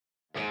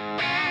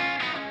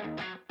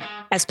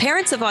As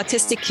parents of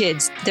autistic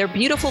kids, their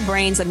beautiful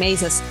brains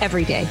amaze us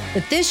every day.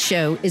 But this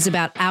show is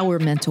about our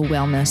mental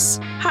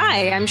wellness.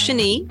 Hi, I'm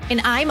Shani.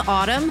 And I'm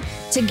Autumn.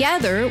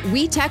 Together,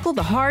 we tackle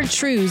the hard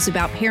truths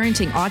about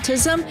parenting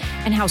autism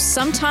and how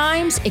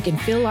sometimes it can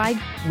feel like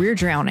we're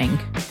drowning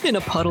in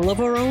a puddle of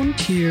our own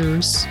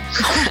tears.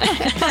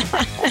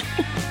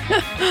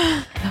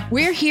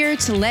 We're here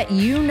to let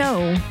you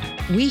know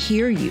we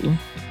hear you.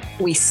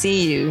 We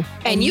see you.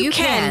 And you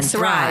can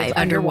thrive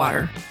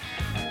underwater.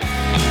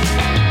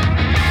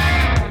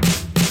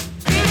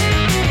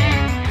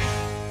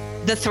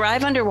 The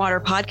Thrive Underwater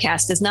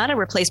podcast is not a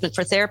replacement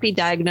for therapy,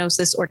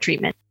 diagnosis, or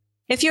treatment.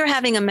 If you're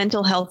having a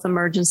mental health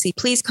emergency,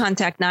 please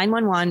contact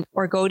 911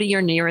 or go to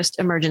your nearest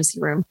emergency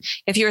room.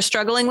 If you're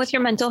struggling with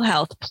your mental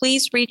health,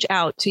 please reach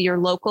out to your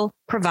local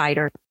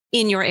provider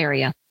in your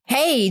area.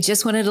 Hey,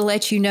 just wanted to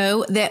let you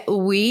know that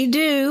we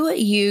do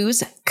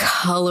use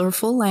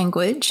colorful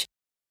language.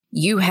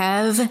 You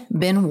have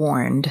been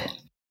warned.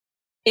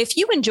 If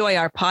you enjoy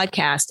our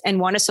podcast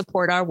and want to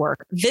support our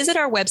work, visit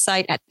our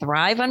website at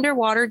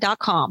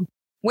thriveunderwater.com,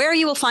 where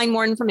you will find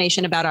more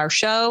information about our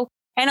show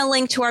and a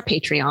link to our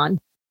Patreon.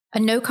 A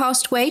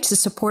no-cost way to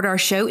support our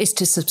show is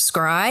to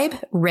subscribe,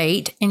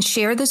 rate, and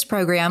share this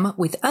program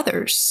with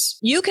others.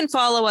 You can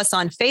follow us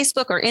on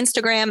Facebook or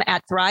Instagram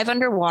at Thrive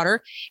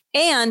Underwater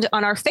and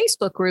on our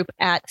Facebook group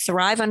at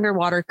Thrive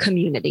Underwater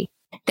Community.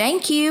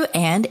 Thank you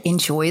and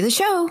enjoy the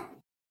show.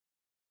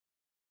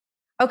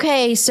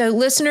 Okay, so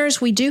listeners,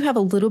 we do have a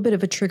little bit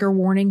of a trigger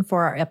warning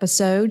for our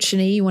episode.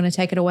 Shani, you want to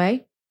take it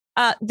away?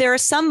 There are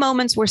some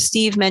moments where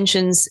Steve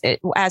mentions,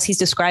 as he's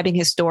describing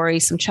his story,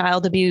 some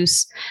child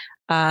abuse,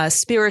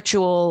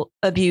 spiritual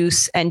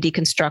abuse, and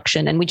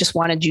deconstruction. And we just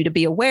wanted you to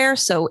be aware.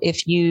 So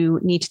if you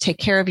need to take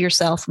care of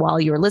yourself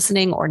while you're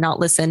listening or not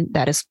listen,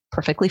 that is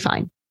perfectly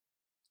fine.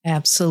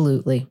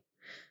 Absolutely.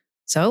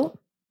 So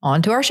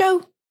on to our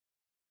show.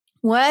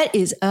 What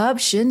is up,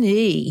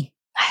 Shani?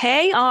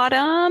 Hey,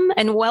 Autumn,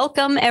 and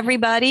welcome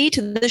everybody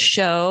to the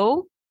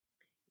show.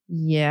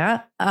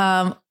 Yeah,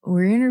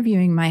 we're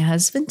interviewing my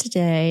husband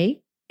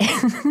today.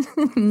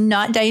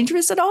 Not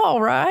dangerous at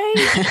all,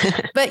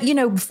 right? But,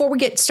 before we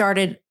get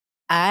started,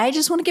 I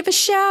just want to give a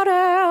shout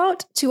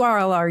out to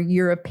our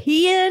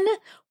European,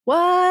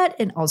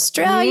 and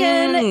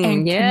Australian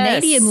and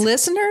Canadian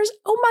listeners.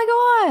 Oh, my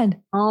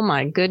God. Oh,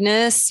 my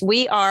goodness.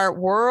 We are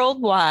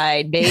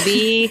worldwide,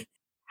 baby.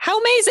 How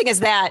amazing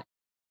is that?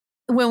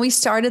 When we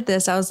started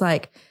this, I was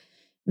like,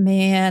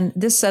 man,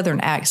 this Southern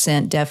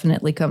accent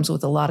definitely comes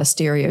with a lot of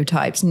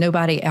stereotypes.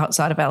 Nobody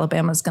outside of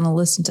Alabama is going to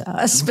listen to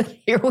us, but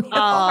here we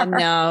are.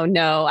 Oh,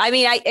 no. I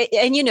mean,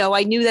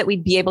 I knew that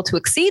we'd be able to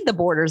exceed the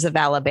borders of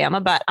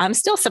Alabama, but I'm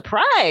still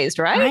surprised,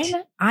 right?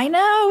 I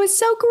know. It's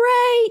so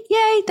great.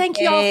 Yay. Thank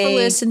you all for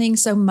listening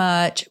so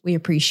much. We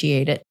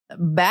appreciate it.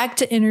 Back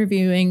to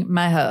interviewing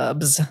my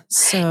hubs.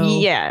 So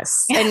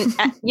yes. And,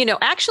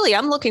 actually,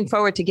 I'm looking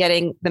forward to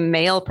getting the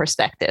male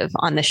perspective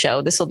on the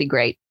show. This will be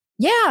great.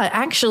 Yeah,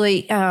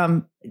 actually,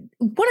 one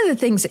of the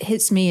things that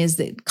hits me is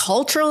that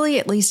culturally,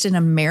 at least in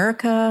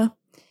America,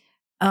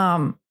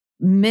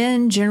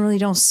 men generally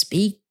don't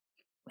speak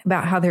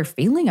about how they're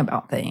feeling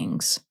about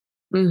things.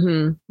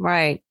 Mm-hmm.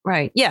 Right.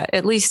 Yeah,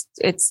 at least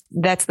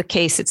that's the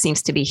case. It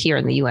seems to be here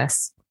in the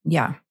U.S.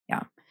 Yeah.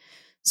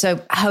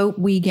 So I hope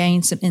we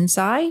gain some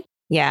insight.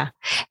 Yeah.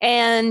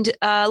 And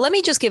let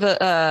me just give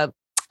a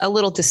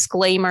little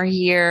disclaimer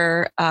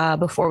here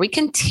before we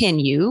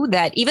continue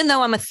that even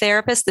though I'm a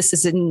therapist, this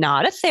is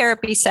not a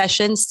therapy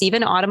session. Steve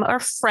and Autumn are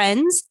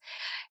friends.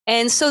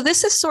 And so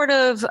this is sort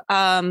of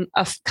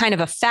a kind of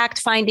a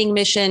fact-finding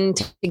mission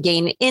to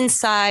gain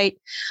insight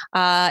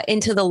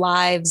into the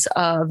lives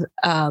of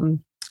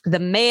the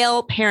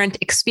male parent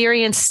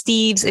experience,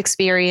 Steve's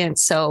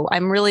experience. So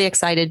I'm really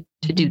excited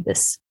to do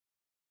this.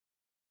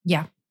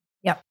 Yeah.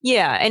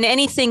 And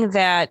anything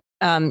that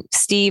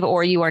Steve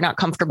or you are not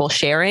comfortable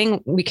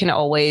sharing, we can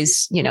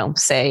always,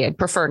 say, I'd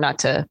prefer not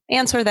to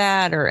answer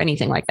that or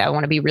anything like that. I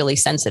want to be really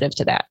sensitive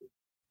to that.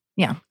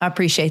 Yeah, I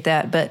appreciate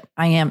that. But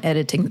I am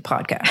editing the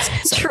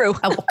podcast. So True.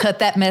 I will cut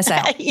that mess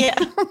out. Yeah.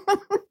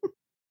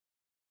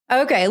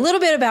 Okay. A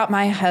little bit about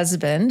my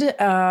husband.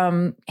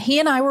 He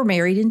and I were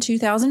married in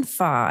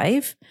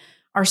 2005.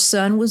 Our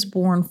son was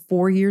born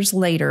 4 years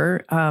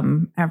later,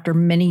 after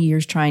many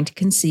years trying to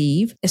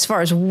conceive. As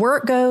far as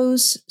work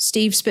goes,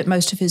 Steve spent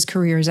most of his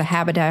career as a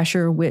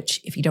haberdasher, which,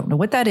 if you don't know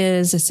what that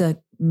is, it's a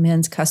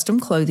men's custom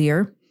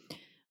clothier.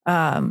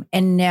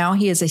 And now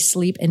he is a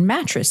sleep and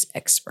mattress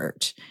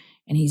expert.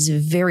 And he's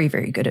very,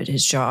 very good at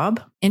his job.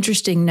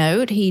 Interesting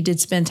note, he did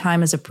spend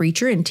time as a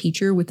preacher and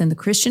teacher within the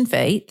Christian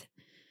faith.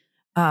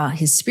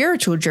 His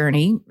spiritual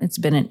journey, it's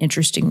been an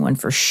interesting one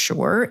for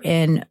sure.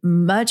 And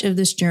much of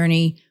this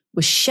journey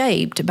was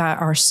shaped by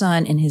our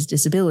son and his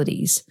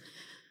disabilities.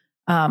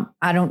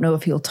 I don't know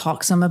if he'll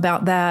talk some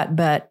about that,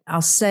 but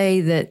I'll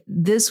say that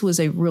this was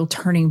a real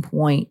turning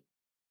point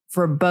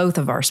for both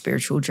of our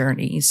spiritual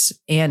journeys.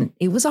 And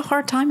it was a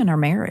hard time in our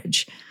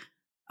marriage.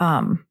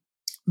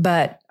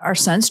 But our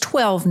son's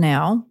 12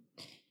 now.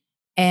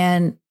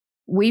 And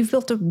we've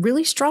built a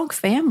really strong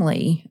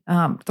family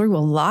through a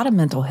lot of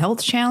mental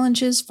health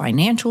challenges,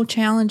 financial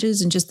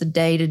challenges, and just the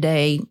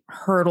day-to-day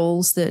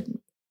hurdles that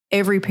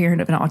every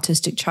parent of an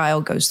autistic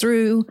child goes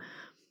through.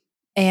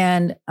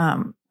 And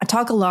I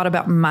talk a lot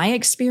about my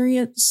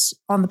experience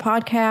on the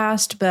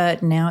podcast,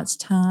 but now it's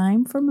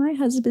time for my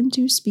husband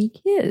to speak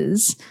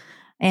his.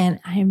 And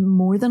I'm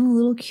more than a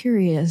little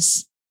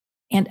curious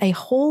and a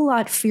whole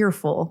lot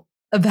fearful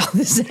about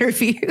this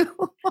interview.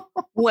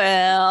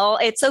 Well,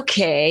 it's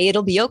okay.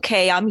 It'll be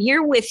okay. I'm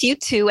here with you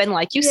too. And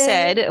like you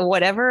said,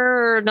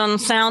 whatever doesn't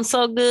sound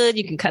so good,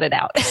 you can cut it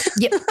out.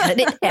 Yep, cut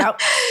it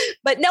out.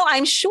 But no,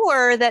 I'm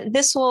sure that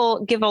this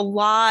will give a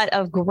lot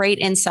of great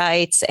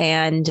insights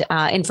and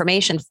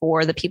information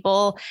for the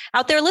people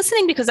out there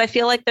listening, because I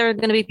feel like there are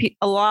going to be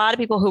a lot of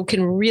people who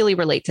can really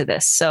relate to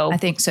this. So I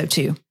think so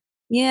too.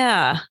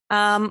 Yeah.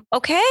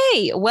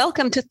 Okay.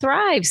 Welcome to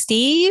Thrive,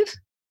 Steve.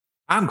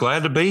 I'm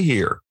glad to be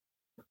here.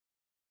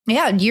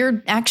 Yeah,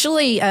 you're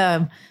actually,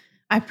 I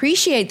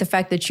appreciate the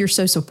fact that you're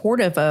so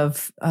supportive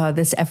of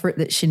this effort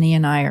that Shania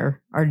and I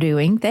are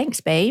doing. Thanks,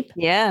 babe.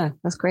 Yeah,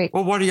 that's great.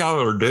 Well, what y'all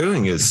are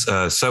doing is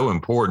so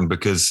important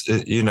because,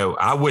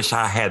 I wish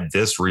I had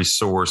this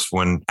resource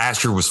when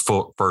Asher was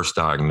first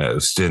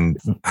diagnosed, and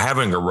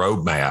having a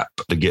roadmap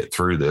to get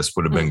through this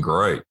would have been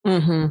great,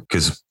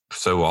 because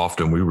so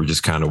often we were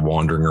just kind of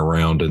wandering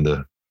around in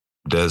the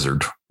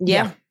desert.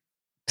 Yeah.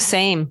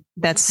 Same.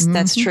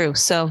 That's true.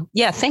 So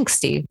yeah, thanks,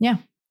 Steve. Yeah.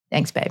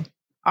 Thanks, babe.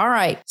 All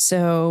right.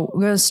 So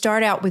we're going to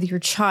start out with your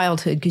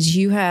childhood, because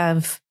you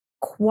have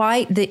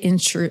quite the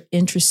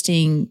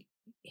interesting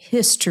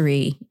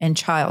history and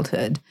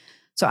childhood.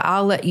 So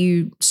I'll let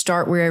you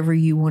start wherever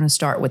you want to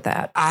start with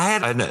that. I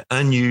had an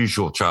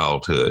unusual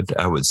childhood,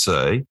 I would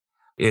say.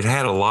 It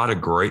had a lot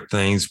of great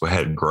things. We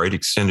had a great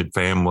extended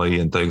family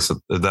and things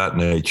of that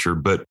nature.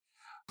 But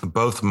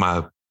both of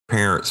my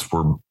parents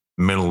were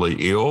mentally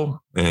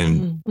ill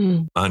and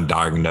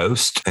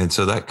undiagnosed. And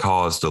so that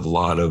caused a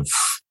lot of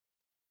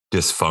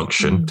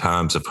dysfunction,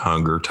 times of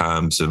hunger,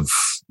 times of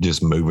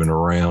just moving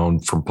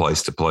around from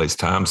place to place,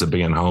 times of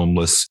being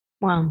homeless.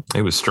 Wow.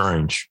 It was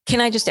strange. Can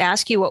I just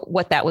ask you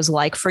what that was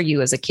like for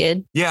you as a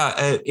kid?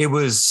 Yeah, it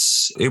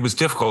was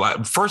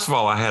difficult. First of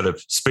all, I had a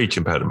speech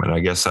impediment.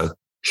 I guess I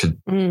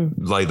should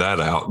lay that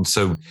out. And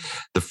so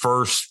the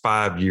first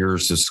 5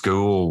 years of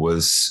school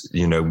was,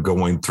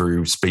 going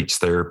through speech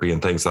therapy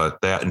and things like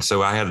that. And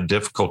so I had a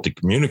difficulty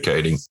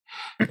communicating,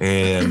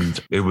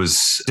 and it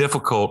was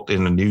difficult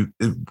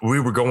we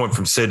were going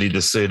from city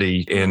to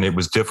city, and it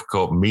was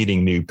difficult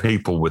meeting new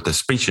people with a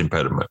speech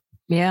impediment.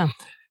 Yeah.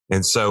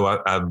 And so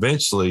I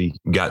eventually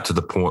got to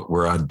the point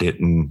where I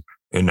didn't,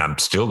 and I'm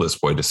still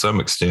this way to some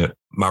extent,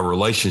 my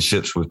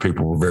relationships with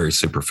people were very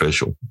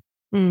superficial.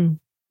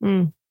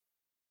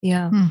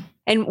 Yeah.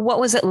 And what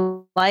was it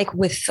like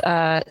with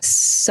it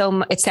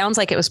sounds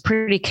like it was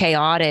pretty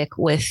chaotic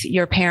with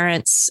your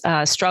parents'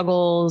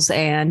 struggles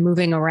and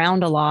moving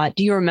around a lot.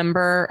 Do you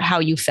remember how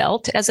you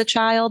felt as a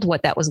child,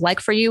 what that was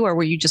like for you? Or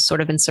were you just sort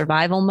of in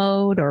survival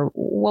mode, or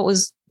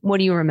what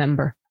do you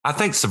remember? I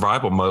think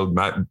survival mode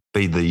might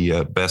be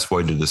the best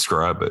way to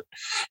describe it.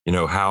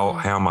 How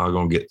am I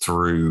going to get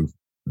through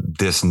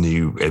this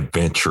new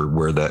adventure,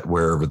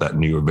 wherever that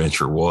new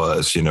adventure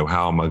was?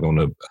 How am I going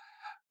to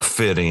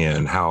fit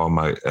in? How am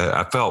I?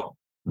 I felt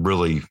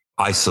really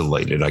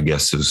isolated, I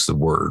guess is the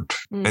word.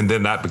 And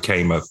then that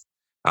became a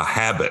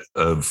habit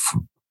of,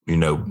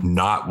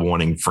 not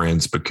wanting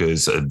friends,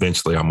 because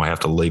eventually I'm going to have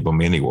to leave them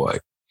anyway.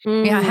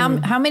 Yeah.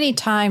 How many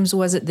times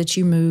was it that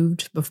you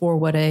moved? Before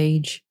what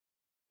age?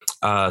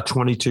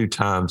 22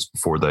 times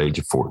before the age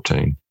of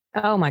 14.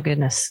 Oh my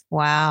goodness.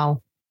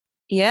 Wow.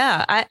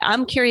 Yeah.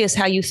 I'm curious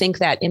how you think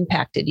that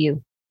impacted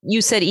you.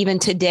 You said even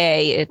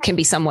today it can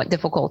be somewhat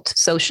difficult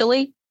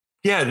socially.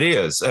 Yeah, it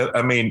is.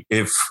 I mean,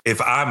 if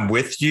I'm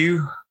with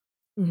you,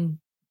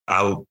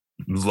 I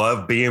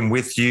love being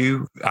with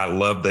you. I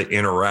love the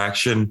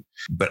interaction,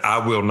 but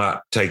I will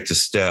not take the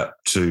step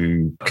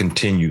to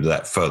continue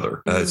that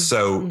further.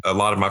 So a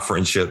lot of my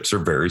friendships are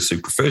very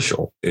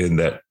superficial in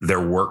that they're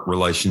work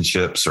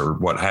relationships or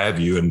what have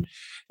you. And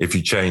if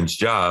you change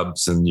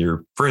jobs, then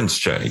your friends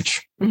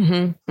change.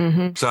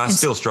 So I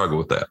still struggle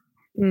with that.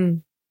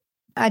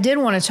 I did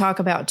want to talk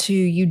about too,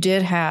 you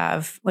did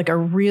have like a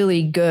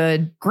really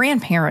good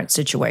grandparent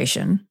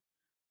situation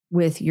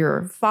with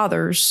your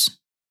father's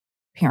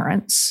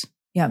parents.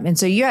 Yeah. And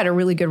so you had a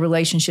really good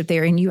relationship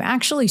there, and you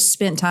actually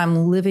spent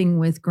time living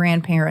with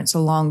grandparents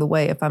along the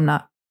way, am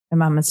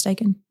I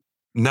mistaken?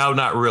 No,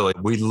 not really.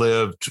 We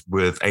lived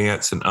with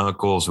aunts and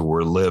uncles,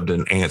 or lived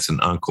in aunts and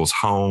uncles'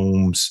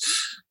 homes,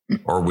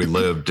 or we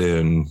lived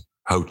in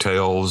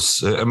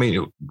hotels. I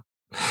mean,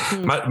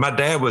 my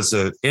dad was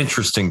an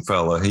interesting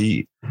fella.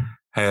 He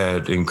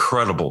had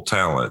incredible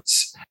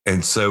talents.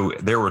 And so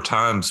there were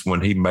times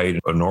when he made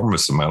an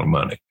enormous amount of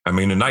money. I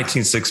mean, in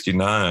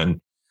 1969,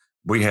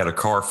 we had a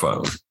car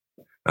phone.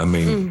 I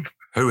mean,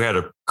 who had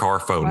a car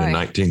phone in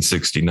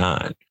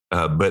 1969?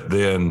 But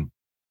then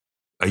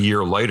a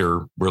year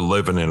later, we're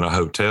living in a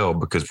hotel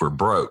because we're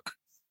broke.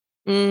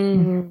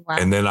 Wow.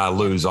 And then I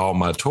lose all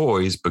my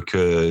toys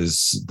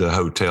because the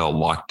hotel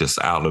locked us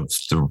out of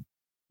the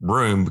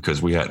room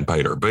because we hadn't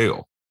paid our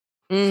bill.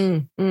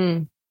 And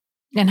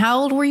how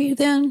old were you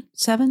then?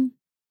 7,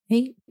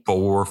 8?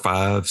 4,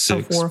 5,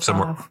 6. 4 or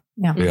 5.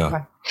 Yeah.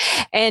 Yeah.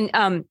 And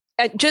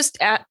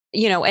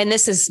and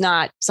this is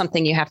not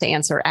something you have to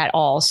answer at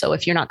all. So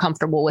if you're not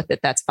comfortable with it,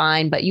 that's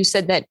fine. But you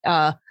said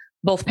that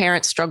both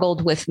parents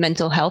struggled with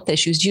mental health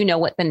issues. Do you know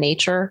what the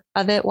nature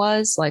of it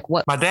was? Like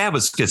what? My dad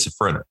was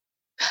schizophrenic.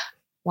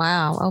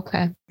 Wow.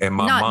 Okay. And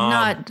my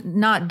mom,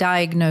 not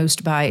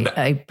diagnosed by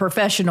a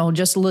professional,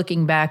 just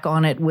looking back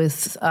on it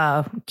with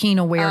keen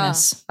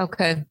awareness.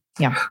 Okay.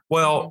 Yeah.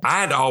 Well,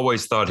 I had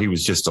always thought he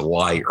was just a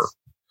liar.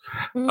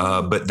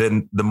 But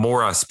then the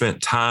more I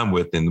spent time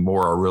with him, the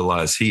more I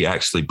realized he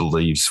actually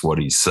believes what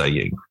he's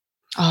saying.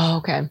 Oh,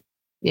 okay.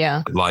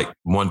 Yeah. Like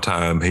one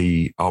time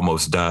he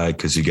almost died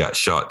because he got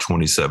shot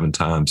 27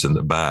 times in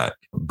the back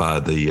by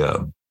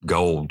the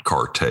gold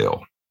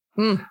cartel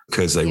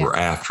because they were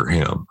after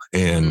him.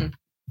 And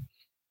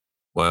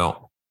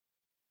well,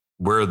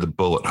 where are the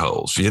bullet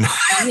holes? You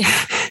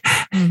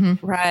know?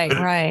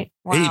 Right.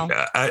 Wow.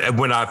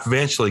 When I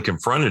eventually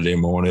confronted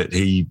him on it,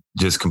 he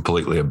just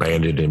completely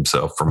abandoned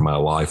himself from my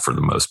life for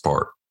the most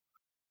part.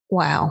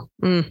 Wow.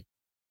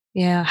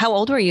 Yeah. How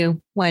old were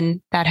you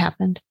when that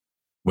happened?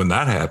 When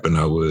that happened,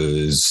 I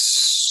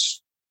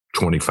was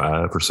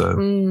 25 or so.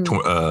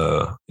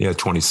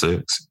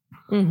 26.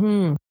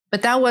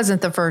 But that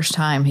wasn't the first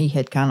time he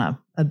had kind of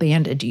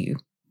abandoned you.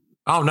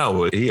 Oh,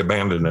 no. He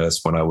abandoned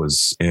us when I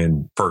was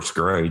in first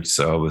grade.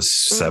 So I was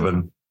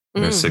 7,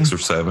 6 or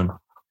 7.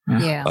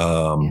 Yeah.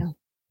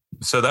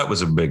 So that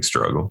was a big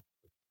struggle.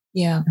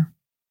 Yeah.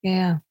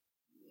 Yeah.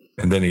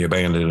 And then he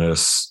abandoned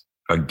us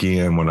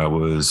again when I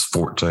was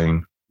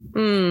 14.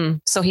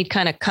 So he'd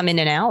kind of come in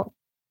and out.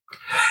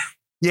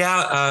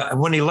 Yeah.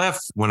 When he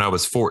left when I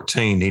was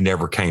 14, he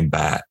never came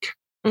back.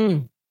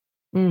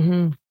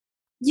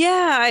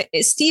 Yeah.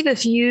 Steve,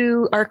 if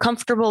you are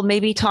comfortable,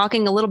 maybe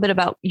talking a little bit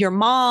about your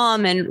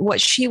mom and what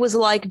she was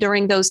like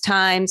during those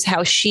times,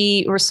 how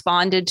she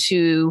responded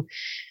to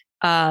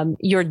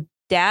your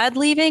dad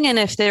leaving, and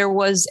if there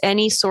was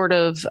any sort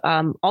of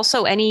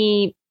also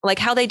any like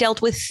how they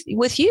dealt with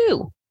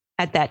you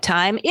at that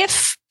time,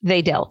 if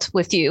they dealt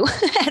with you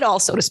at all,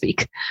 so to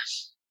speak.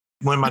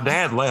 When my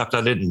dad left,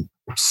 I didn't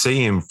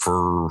see him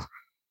for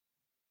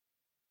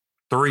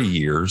 3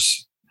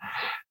 years.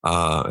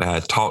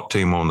 I talked to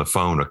him on the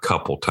phone a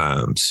couple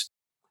times.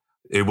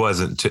 It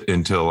wasn't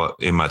until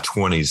in my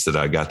 20s that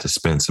I got to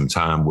spend some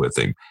time with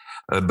him.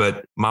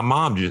 But my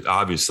mom just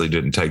obviously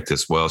didn't take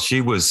this well.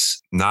 She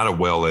was not a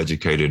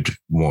well-educated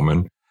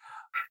woman.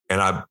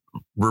 And I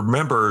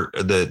remember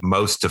the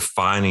most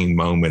defining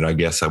moment, I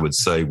guess I would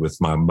say, with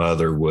my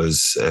mother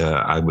was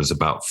I was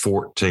about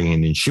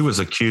 14 and she was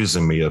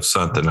accusing me of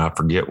something. I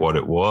forget what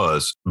it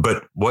was,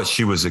 but what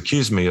she was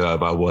accusing me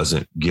of, I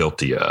wasn't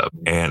guilty of.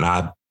 And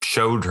I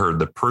showed her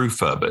the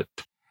proof of it.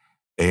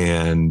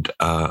 And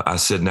I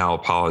said, now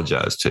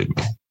apologize to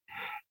me.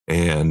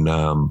 And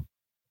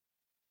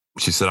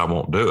she said, I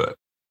won't do it.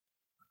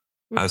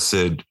 I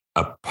said,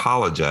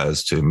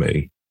 apologize to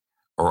me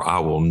or I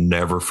will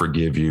never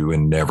forgive you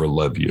and never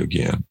love you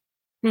again.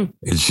 And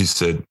she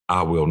said,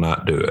 I will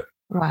not do it.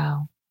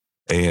 Wow.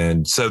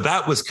 And so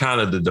that was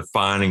kind of the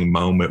defining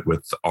moment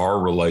with our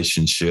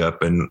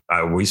relationship. And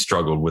we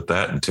struggled with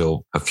that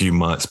until a few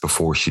months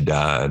before she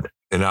died.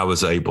 And I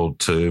was able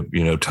to,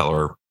 tell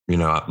her,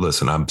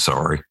 listen, I'm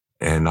sorry.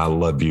 And I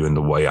love you in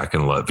the way I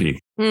can love you.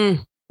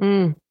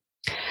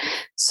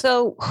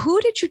 So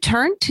who did you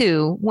turn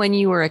to when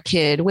you were a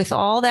kid with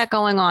all that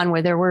going on,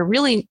 where there were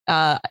really,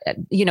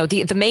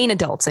 the main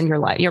adults in your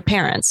life, your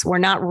parents were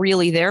not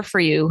really there for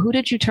you? Who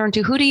did you turn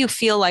to? Who do you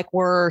feel like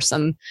were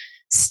some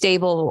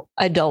stable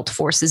adult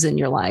forces in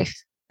your life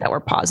that were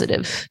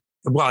positive?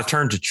 Well, I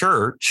turned to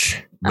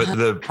church, but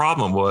the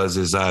problem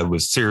was I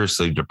was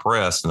seriously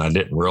depressed and I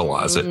didn't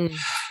realize it.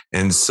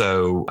 And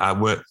so I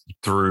went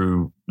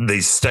through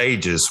these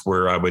stages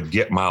where I would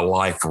get my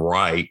life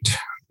right.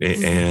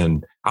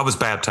 And I was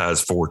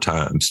baptized 4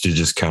 times to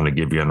just kind of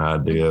give you an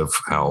idea of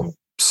how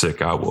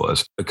sick I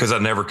was, because I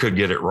never could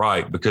get it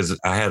right because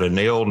I had an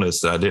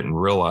illness that I didn't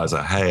realize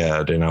I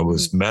had. And I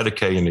was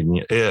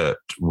medicating it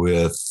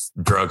with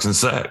drugs and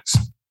sex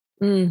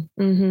and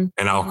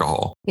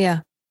alcohol.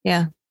 Yeah.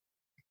 Yeah.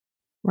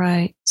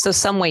 Right. So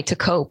some way to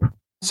cope.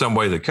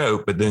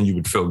 But then you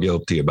would feel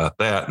guilty about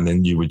that. And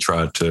then you would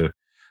try to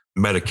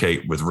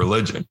medicate with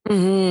religion.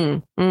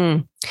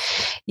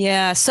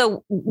 Yeah.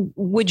 So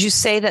would you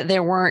say that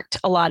there weren't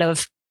a lot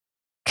of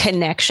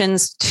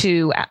connections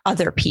to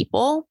other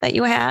people that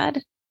you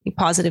had?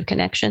 Positive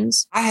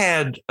connections? I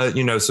had,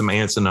 some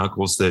aunts and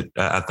uncles that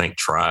I think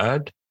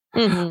tried,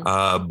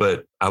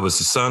 but I was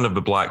the son of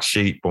the black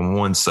sheep on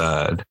one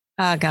side.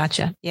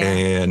 Gotcha. Yeah.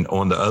 And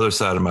on the other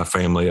side of my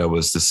family, I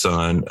was the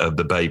son of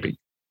the baby.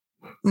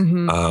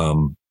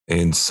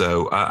 And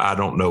so I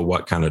don't know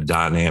what kind of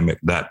dynamic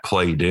that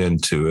played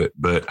into it,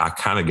 but I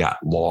kind of got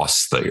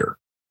lost there.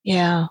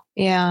 Yeah.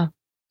 Yeah.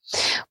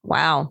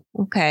 Wow.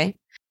 Okay.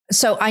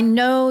 So I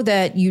know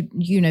that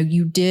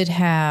you did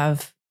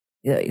have,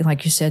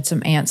 like you said,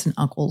 some aunts and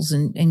uncles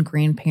and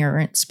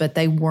grandparents, but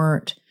they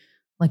weren't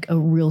like a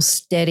real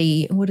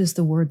steady, what is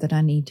the word that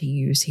I need to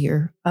use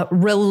here?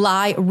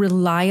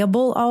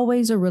 Reliable,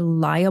 always a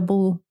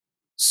reliable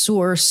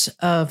source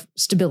of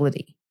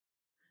stability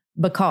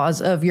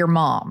because of your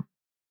mom.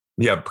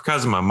 Yeah,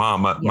 because of my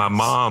mom. My Yes.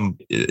 mom,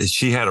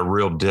 she had a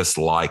real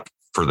dislike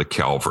for the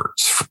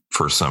Calverts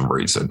for some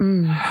reason.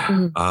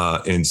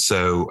 Mm-hmm. And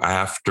so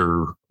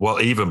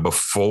even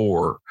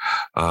before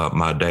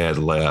my dad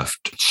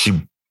left,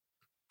 she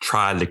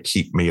tried to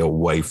keep me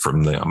away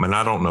from them. And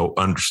I don't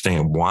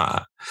understand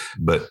why,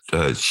 but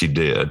she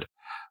did.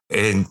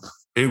 And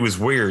it was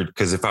weird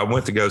because if I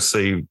went to go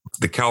see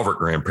the Calvert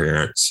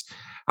grandparents,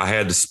 I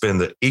had to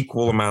spend the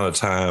equal amount of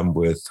time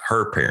with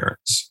her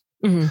parents,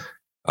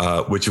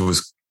 which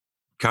was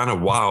kind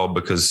of wild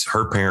because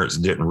her parents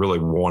didn't really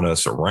want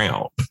us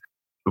around.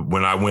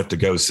 When I went to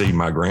go see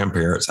my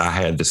grandparents, I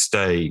had to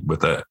stay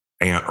with an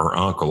aunt or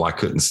uncle. I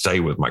couldn't stay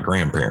with my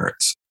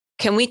grandparents.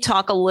 Can we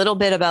talk a little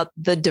bit about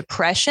the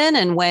depression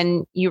and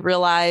when you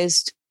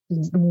realized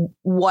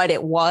what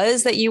it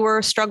was that you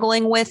were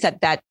struggling with,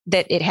 that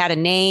it had a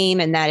name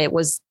and that it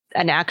was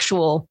an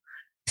actual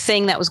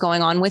thing that was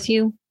going on with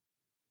you?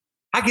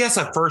 I guess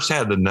I first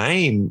had the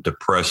name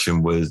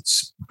depression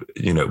was,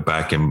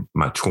 back in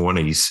my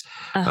 20s.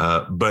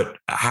 But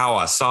how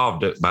I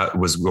solved it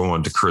was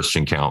going to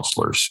Christian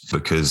counselors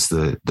because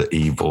the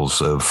evils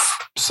of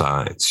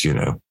science,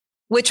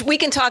 Which we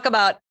can talk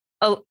about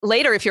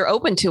later if you're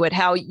open to it,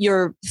 how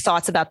your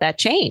thoughts about that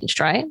changed,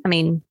 right? I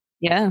mean,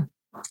 yeah.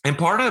 And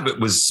part of it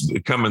was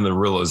coming to the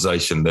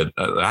realization that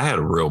I had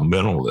a real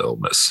mental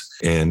illness.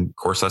 And of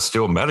course, I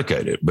still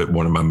medicated, but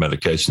one of my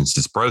medications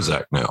is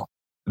Prozac now.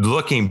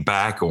 Looking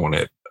back on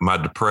it, my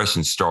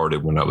depression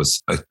started when I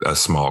was a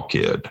small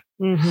kid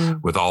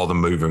with all the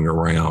moving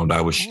around.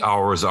 I was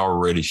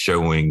already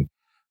showing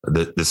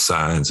the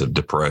signs of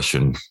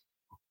depression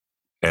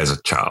as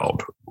a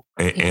child.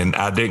 And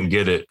I didn't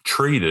get it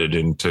treated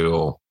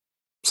until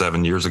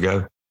 7 years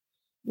ago.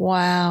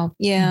 Wow.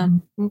 Yeah.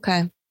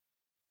 Okay.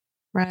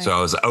 Right. So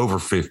I was over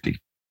 50.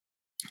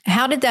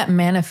 How did that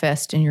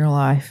manifest in your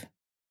life?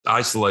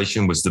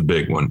 Isolation was the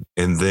big one.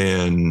 And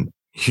then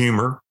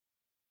humor,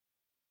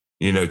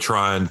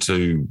 trying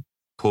to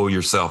pull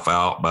yourself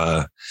out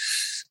by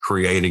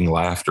creating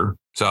laughter.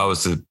 So I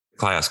was a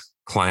class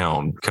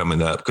clown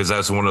coming up because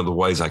that's one of the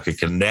ways I could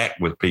connect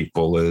with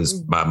people is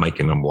by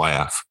making them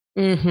laugh.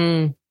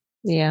 Mm-hmm.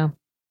 Yeah.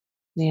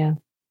 Yeah.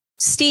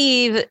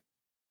 Steve,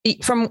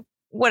 from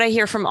what I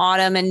hear from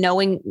Autumn and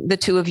knowing the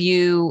two of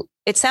you,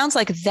 it sounds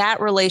like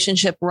that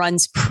relationship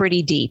runs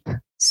pretty deep.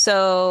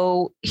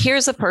 So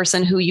here's a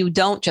person who you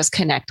don't just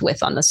connect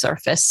with on the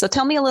surface. So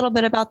tell me a little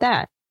bit about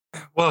that.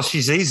 Well,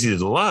 she's easy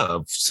to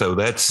love. So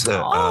that's makes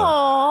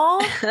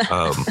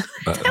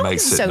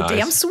it so nice.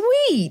 Damn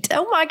sweet.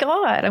 Oh my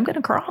God, I'm going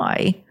to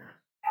cry.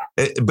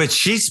 But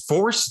she's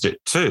forced it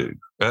too.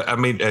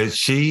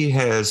 She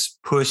has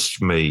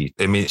pushed me.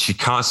 She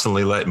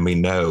constantly letting me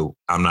know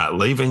I'm not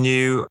leaving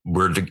you.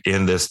 We're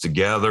in this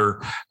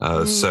together.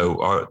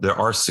 So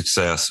our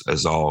success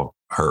is all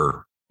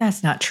her.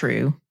 That's not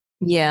true.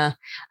 Yeah.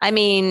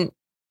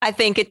 I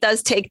think it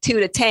does take two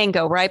to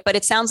tango, right? But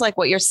it sounds like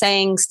what you're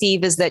saying,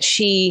 Steve, is that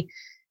she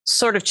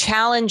sort of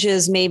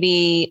challenges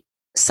maybe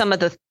some of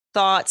the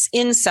thoughts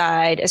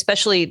inside,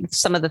 especially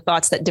some of the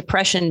thoughts that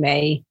depression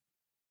may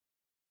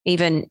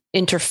even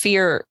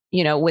interfere,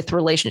 with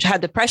relationships, how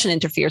depression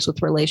interferes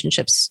with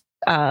relationships.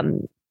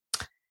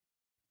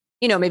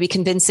 Maybe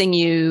convincing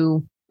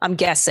you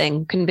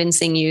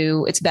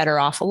it's better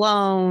off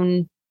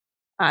alone.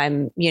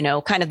 Kind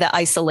of the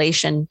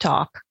isolation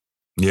talk.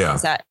 Yeah.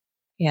 Is that,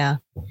 yeah.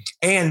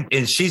 And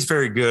she's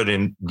very good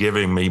in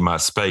giving me my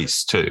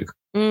space too.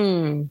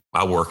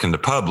 I work in the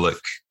public.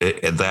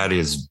 That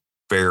is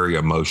very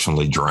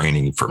emotionally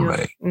draining for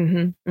me.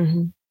 Mm-hmm,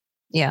 mm-hmm.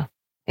 Yeah.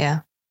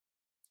 Yeah.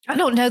 I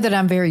don't know that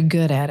I'm very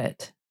good at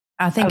it.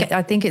 I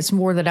think it's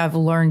more that I've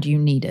learned you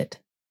need it.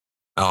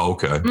 Oh,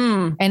 okay.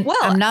 And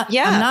I'm not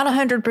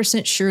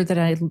 100% sure that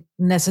I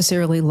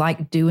necessarily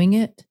like doing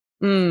it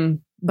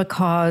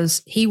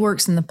because he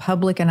works in the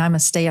public and I'm a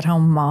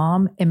stay-at-home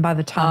mom. And by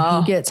the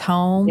time he gets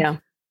home,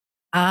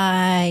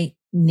 I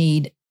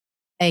need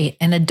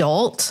an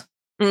adult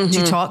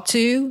to talk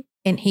to,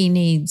 and he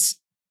needs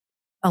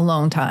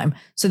alone time.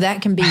 So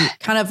that can be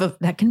kind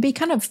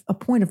of a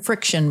point of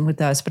friction with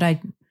us. But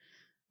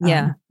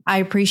I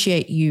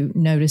appreciate you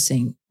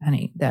noticing,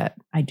 honey, that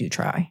I do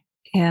try.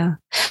 Yeah.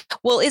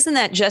 Well, isn't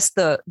that just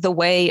the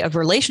way of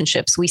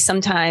relationships? We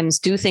sometimes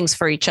do things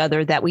for each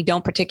other that we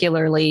don't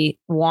particularly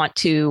want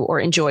to or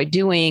enjoy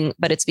doing,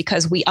 but it's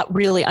because we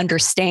really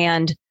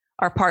understand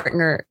our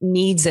partner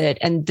needs it.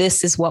 And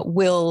this is what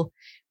will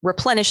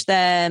replenish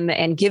them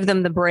and give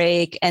them the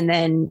break. And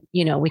then,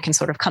 we can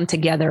sort of come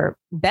together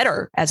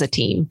better as a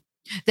team.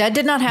 That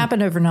did not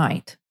happen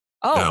overnight.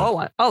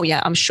 Oh,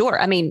 yeah, I'm sure.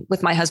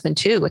 With my husband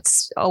too,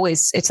 it's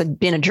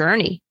been a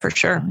journey for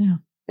sure.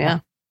 Yeah.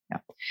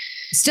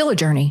 Still a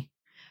journey.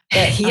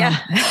 But,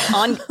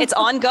 It's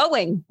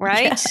ongoing,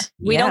 right? Yeah,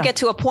 we don't get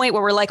to a point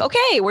where we're like,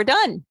 okay, we're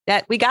done.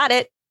 That we got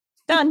it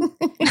done.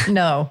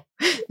 No.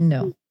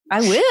 I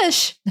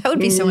wish that would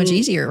be so much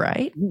easier,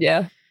 right?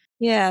 Yeah.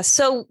 Yeah.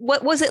 So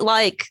what was it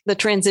like, the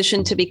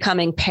transition to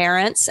becoming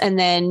parents and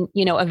then,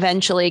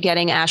 eventually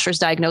getting Asher's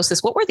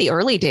diagnosis? What were the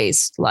early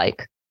days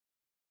like?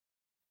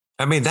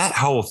 I mean, that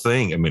whole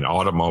thing,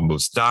 Autumn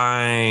almost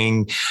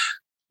dying.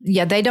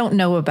 Yeah, they don't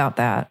know about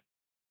that.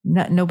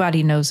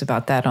 Nobody knows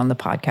about that on the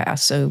podcast.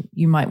 So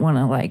you might want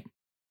to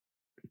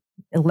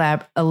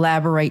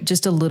elaborate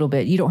just a little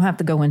bit. You don't have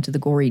to go into the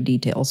gory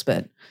details,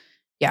 but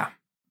yeah.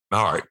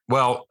 All right.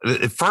 Well,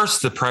 at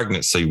first, the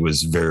pregnancy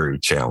was very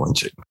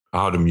challenging.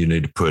 Autumn, you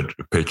need to put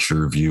a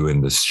picture of you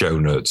in the show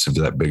notes of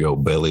that big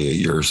old belly of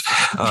yours.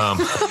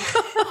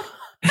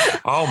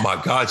 Oh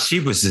my God, she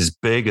was as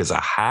big as a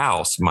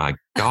house. My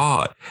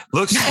God,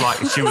 looks like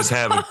she was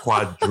having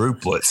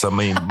quadruplets.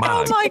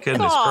 My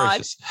goodness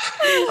gracious.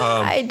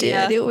 I did.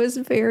 Yeah. It was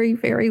very,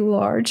 very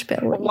large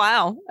belly.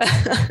 Wow.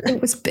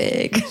 It was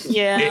big.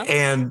 Yeah.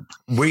 And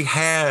we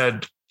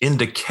had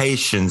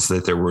indications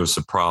that there was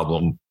a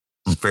problem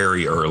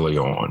very early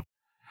on.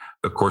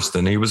 Of course,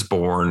 then he was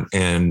born,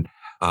 and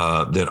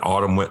then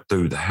Autumn went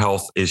through the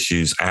health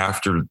issues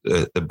after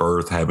the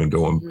birth, having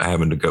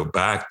to go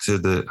back to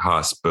the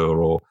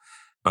hospital.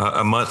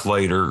 A month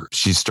later,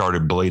 she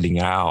started bleeding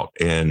out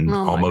and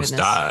almost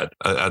died.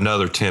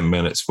 Another 10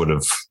 minutes would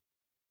have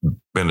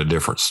been a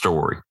different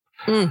story.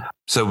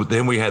 So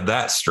then we had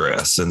that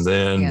stress, and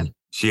then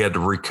she had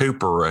to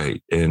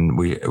recuperate, and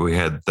we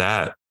had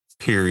that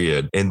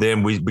period. And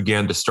then we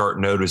began to start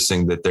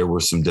noticing that there were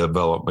some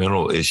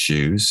developmental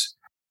issues.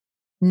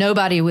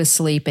 Nobody was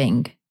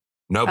sleeping.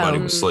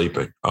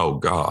 Oh,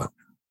 God.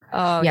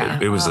 Oh, yeah.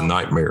 It was a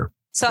nightmare.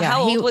 So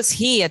how old was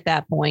he at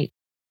that point?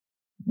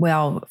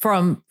 Well,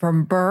 from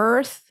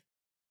birth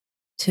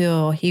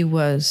till he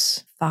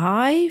was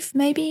 5,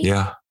 maybe?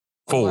 Yeah.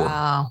 4.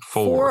 Wow.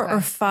 4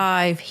 or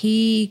 5.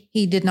 He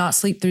did not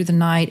sleep through the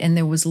night, and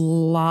there was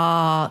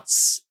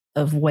lots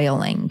of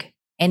wailing.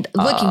 And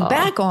looking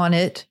back on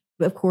it,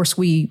 of course,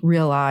 we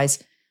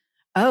realize,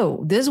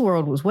 this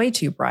world was way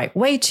too bright,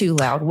 way too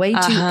loud, way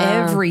too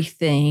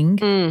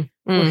everything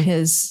for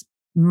his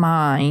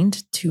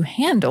mind to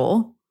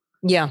handle.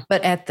 Yeah.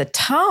 But at the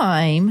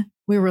time,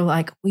 we were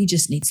like, we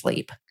just need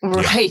sleep.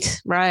 Right.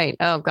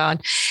 Oh,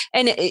 God.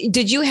 And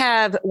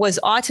was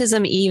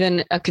autism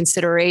even a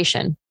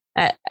consideration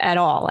at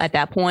all at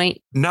that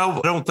point? No,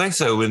 I don't think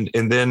so. And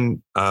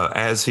then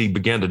as he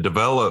began to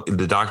develop,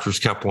 the doctors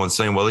kept on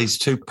saying, well, he's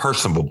too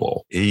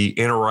personable. He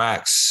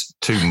interacts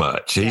too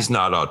much. He's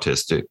not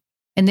autistic.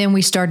 And then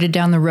we started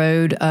down the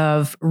road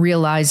of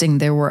realizing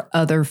there were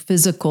other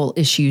physical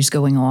issues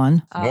going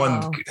on.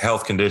 One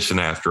health condition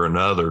after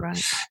another,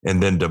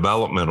 and then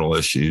developmental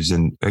issues.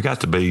 And it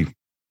got to be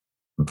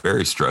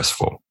very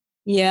stressful.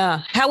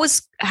 Yeah. How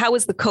was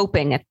the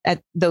coping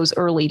at those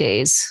early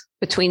days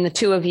between the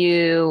two of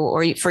you,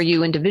 or for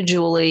you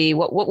individually?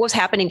 What was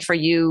happening for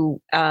you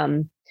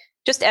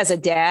just as a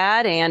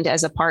dad and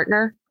as a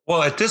partner?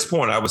 Well, at this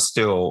point, I was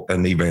still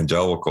an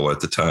evangelical at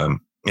the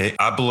time.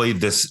 I believe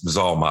this was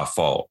all my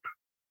fault.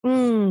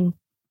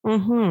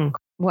 Mm-hmm.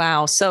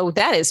 Wow. So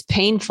that is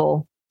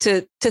painful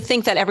to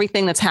think that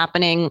everything that's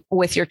happening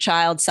with your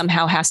child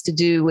somehow has to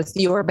do with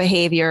your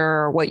behavior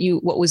or what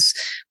you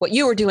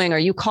were doing, or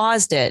you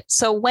caused it.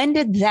 So when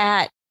did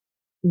that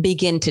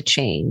begin to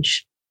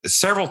change?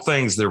 Several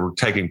things that were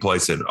taking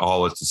place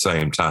all at the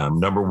same time.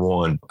 Number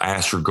one,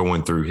 Asher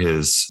going through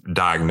his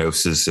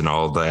diagnosis and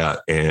all that,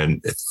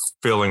 and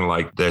feeling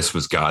like this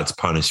was God's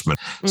punishment.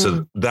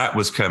 So that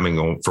was coming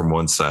on from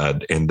one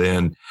side. And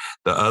then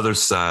the other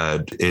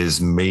side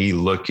is me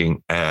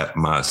looking at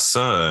my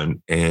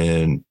son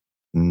and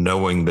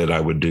knowing that I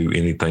would do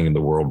anything in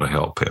the world to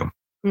help him.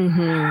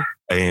 Mm-hmm.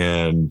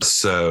 And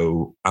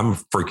so I'm a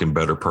freaking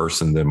better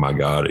person than my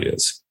God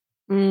is.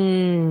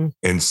 And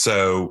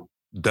so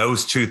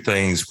those two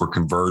things were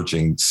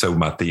converging. So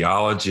my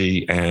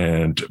theology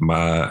and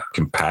my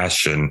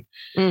compassion,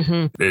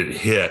 it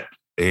hit.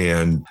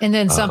 And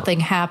then something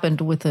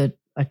happened with a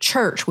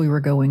church we were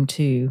going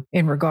to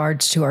in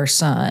regards to our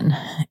son.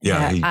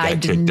 Yeah, he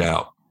got kicked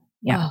out.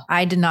 Yeah,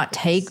 I did not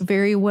take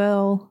very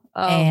well.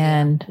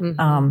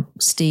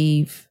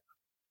 Steve,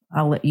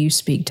 I'll let you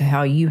speak to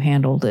how you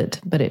handled it,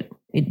 but it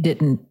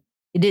didn't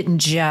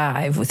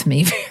jive with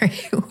me very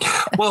well.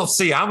 Well,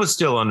 see, I was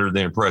still under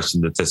the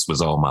impression that this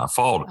was all my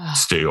fault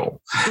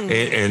still.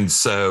 And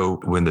so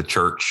when the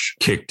church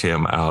kicked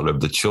him out of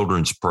the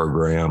children's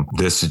program,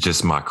 this is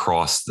just my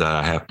cross that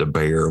I have to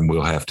bear, and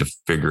we'll have to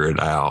figure it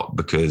out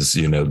because,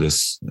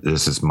 this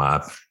is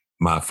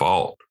my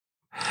fault.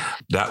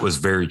 That was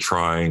very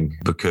trying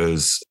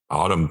because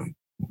Autumn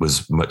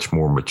was much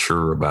more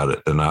mature about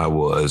it than I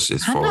was.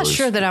 I'm not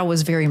sure that I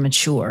was very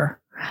mature.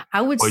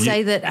 I would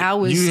say that I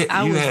was.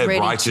 I was had ready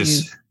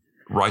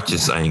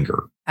righteous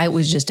anger. It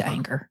was just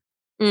anger.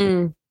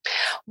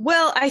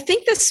 Well, I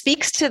think this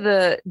speaks to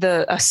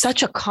the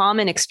such a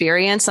common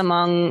experience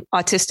among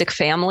autistic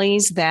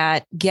families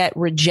that get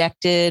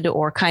rejected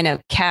or kind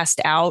of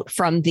cast out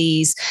from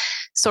these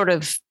sort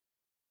of,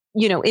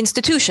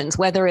 institutions,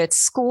 whether it's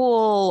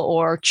school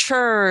or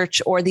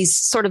church or these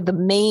sort of the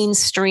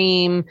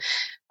mainstream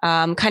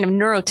kind of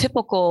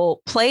neurotypical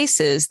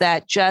places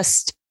that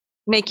just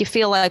make you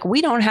feel like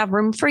we don't have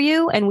room for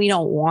you and we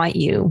don't want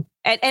you.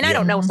 And I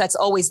don't know if that's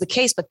always the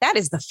case, but that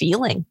is the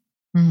feeling,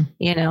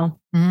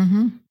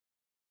 Mm-hmm.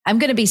 I'm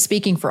going to be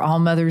speaking for all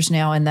mothers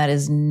now, and that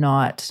is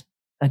not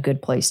a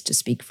good place to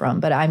speak from,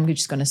 but I'm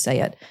just going to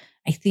say it.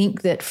 I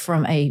think that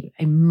from a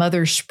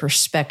mother's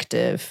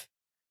perspective,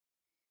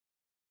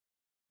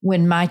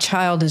 when my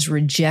child is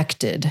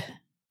rejected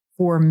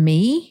for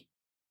me,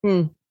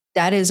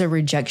 that is a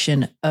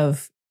rejection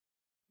of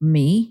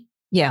me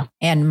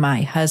and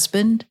my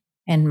husband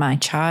and my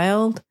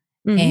child.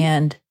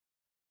 And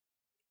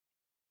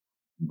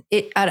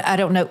I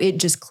don't know, it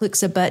just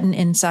clicks a button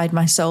inside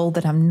my soul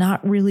that I'm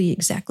not really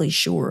exactly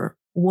sure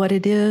what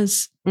it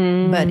is.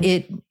 But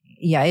it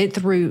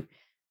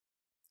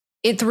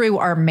threw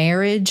our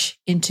marriage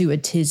into a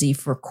tizzy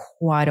for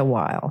quite a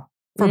while,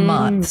 for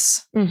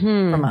months.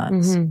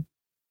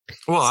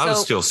 Well, I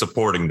was still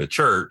supporting the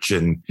church,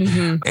 and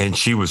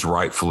she was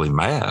rightfully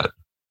mad.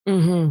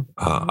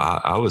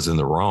 I was in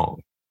the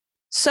wrong.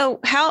 So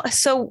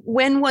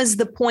when was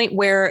the point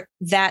where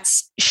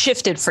that's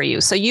shifted for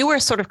you? So you were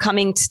sort of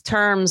coming to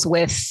terms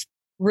with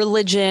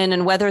religion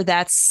and whether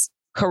that's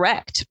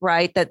correct,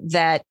 right?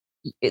 That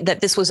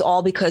this was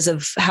all because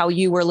of how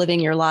you were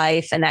living your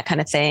life and that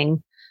kind of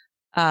thing.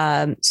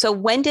 So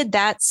when did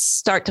that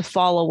start to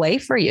fall away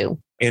for you?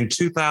 In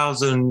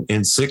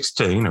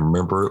 2016, I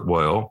remember it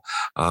well,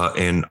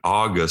 in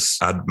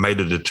August, I made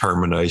a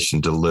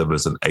determination to live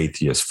as an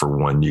atheist for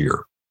 1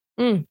 year.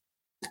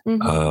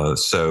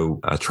 So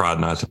I tried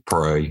not to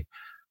pray.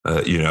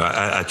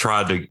 I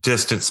tried to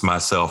distance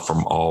myself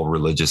from all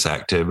religious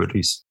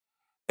activities,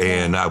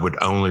 and I would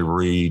only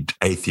read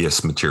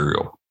atheist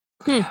material.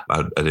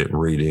 I didn't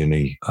read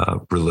any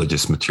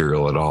religious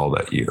material at all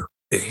that year.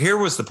 Here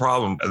was the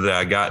problem that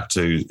I got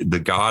to. The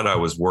God I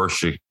was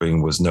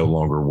worshiping was no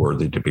longer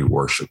worthy to be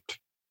worshiped.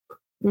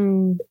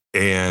 And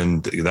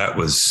that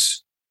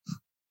was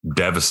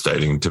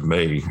devastating to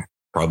me.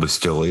 Probably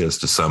still is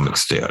to some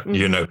extent,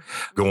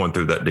 going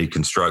through that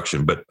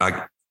deconstruction. But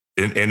and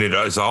it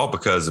is all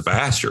because of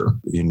Asher,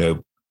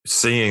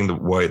 seeing the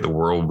way the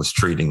world was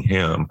treating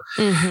him.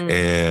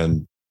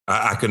 And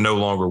I could no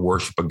longer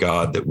worship a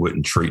God that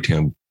wouldn't treat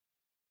him,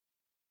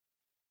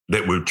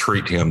 that would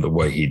treat him the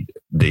way he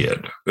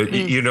did.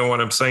 You know what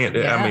I'm saying?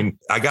 Yeah. I mean,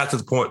 I got to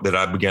the point that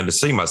I began to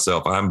see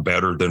myself, I'm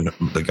better than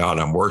the God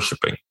I'm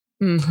worshiping.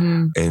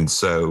 And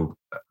so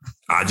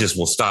I just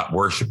will stop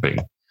worshiping.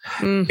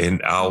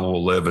 And I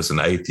will live as an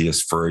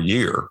atheist for a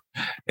year.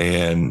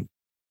 And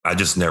I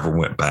just never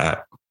went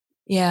back.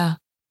 Yeah.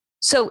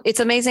 So it's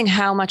amazing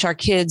how much our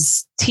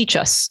kids teach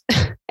us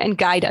and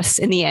guide us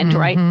in the end,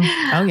 right?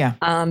 Oh, yeah.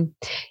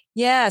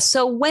 Yeah.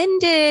 So when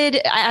did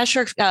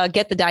Asher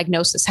get the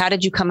diagnosis? How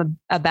did you come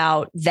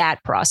about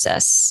that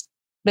process?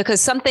 Because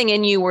something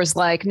in you was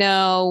like,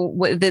 no,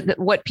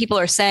 what people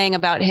are saying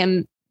about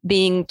him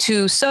being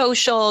too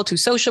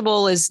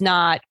sociable is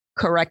not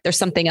correct. There's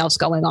something else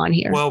going on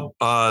here. Well,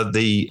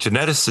 the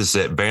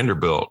geneticist at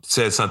Vanderbilt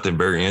said something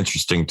very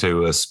interesting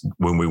to us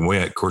when we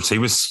went. Of course, he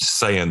was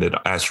saying that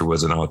Asher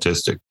wasn't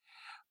autistic,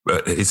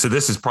 but he said,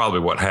 this is probably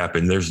what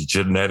happened. There's a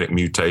genetic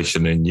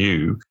mutation in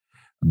you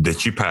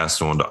that you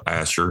passed on to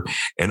Asher,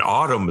 and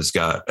Autumn has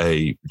got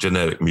a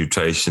genetic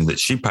mutation that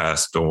she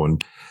passed on.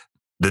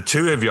 The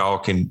two of y'all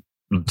can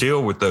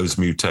deal with those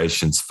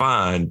mutations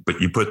fine,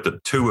 but you put the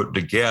two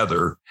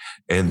together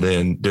and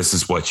then this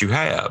is what you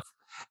have.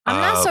 I'm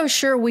not so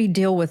sure we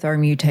deal with our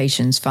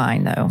mutations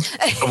fine, though.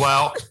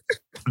 Well,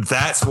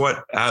 that's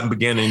what I'm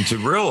beginning to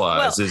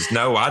realize is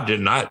no, I did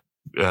not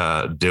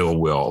deal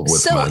well with.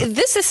 So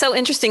this is so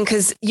interesting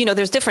because,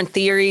 there's different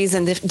theories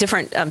and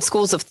different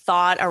schools of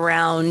thought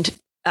around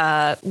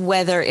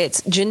whether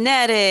it's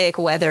genetic,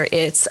 whether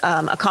it's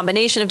a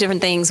combination of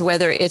different things,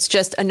 whether it's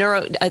just a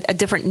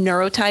different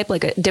neurotype,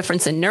 like a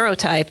difference in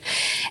neurotype.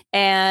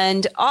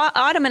 And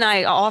Autumn and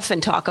I often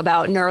talk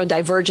about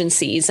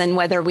neurodivergencies and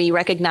whether we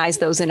recognize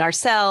those in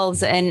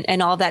ourselves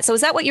and all that. So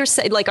is that what you're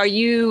saying? Like, do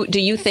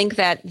you think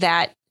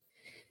that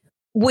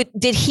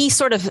did he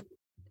sort of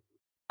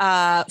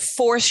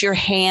force your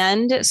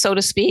hand, so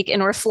to speak,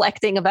 in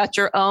reflecting about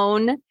your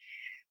own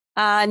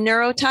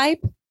neurotype?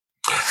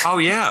 Oh,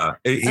 yeah,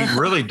 he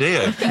really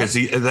did, because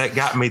that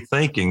got me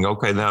thinking,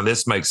 okay, now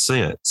this makes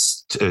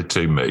sense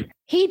to me.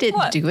 He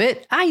didn't do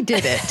it. I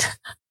did it.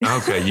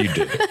 Okay, you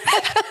did it.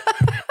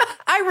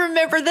 I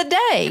remember the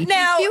day.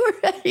 Now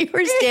you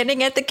were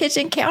standing at the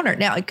kitchen counter.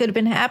 Now, it could have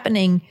been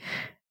happening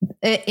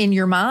in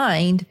your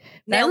mind.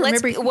 Now,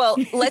 let's be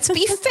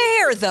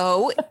fair,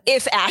 though.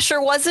 If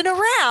Asher wasn't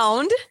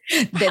around.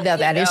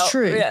 That is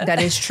true. Yeah.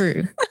 That is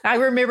true. I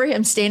remember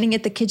him standing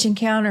at the kitchen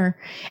counter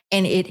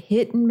and it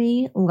hit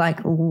me like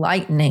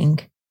lightning.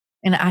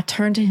 And I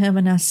turned to him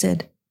and I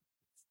said,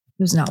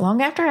 It was not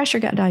long after Asher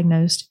got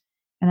diagnosed.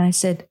 And I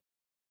said,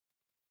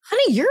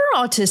 honey, you're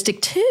autistic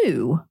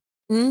too.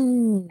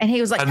 And he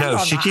was like, I know,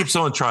 no, she keeps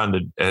on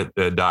trying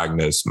to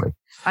diagnose me.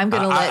 I'm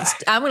going to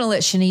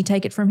let Shani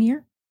take it from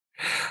here.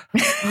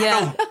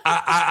 Yeah.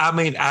 I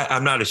mean,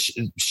 I'm not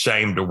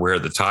ashamed to wear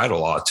the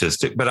title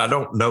autistic, but I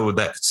don't know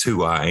that's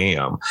who I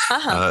am.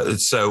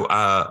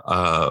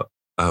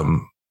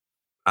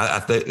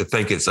 I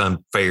think it's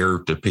unfair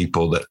to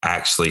people that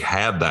actually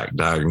have that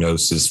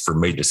diagnosis for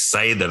me to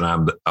say that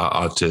I'm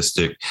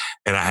autistic,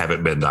 and I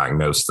haven't been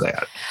diagnosed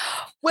that.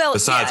 Well,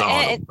 besides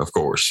Autumn, of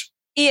course.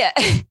 Yeah.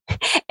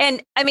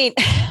 And I mean,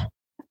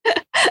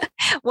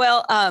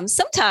 well,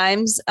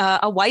 sometimes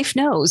a wife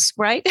knows,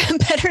 right?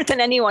 Better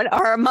than anyone,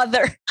 or a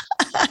mother.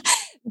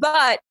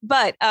 but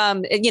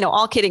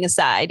all kidding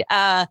aside,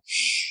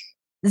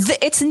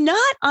 it's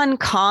not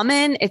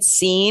uncommon, it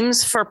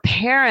seems, for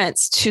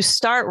parents to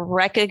start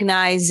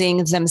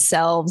recognizing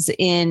themselves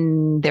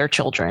in their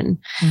children.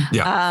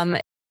 Yeah.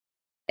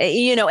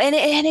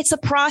 And it's a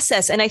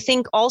process. And I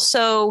think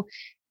also,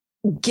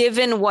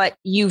 given what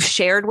you've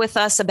shared with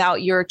us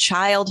about your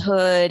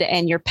childhood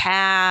and your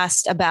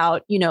past,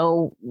 about,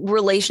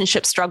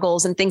 relationship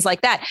struggles and things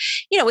like that,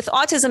 with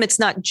autism, it's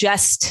not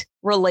just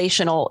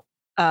relational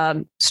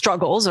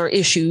struggles or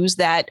issues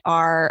that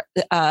are,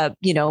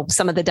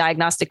 some of the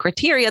diagnostic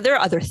criteria. There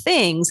are other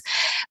things,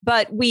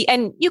 but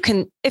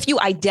if you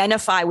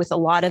identify with a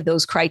lot of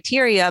those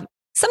criteria,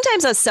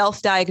 sometimes a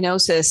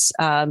self-diagnosis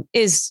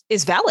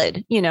is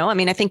valid.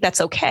 I think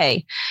that's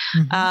okay.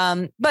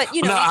 Mm-hmm. But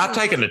I've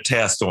taken a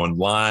test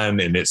online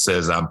and it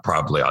says I'm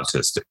probably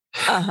autistic.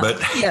 But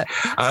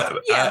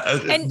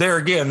there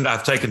again,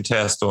 I've taken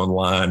tests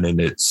online and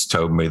it's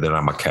told me that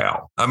I'm a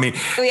cow. I mean,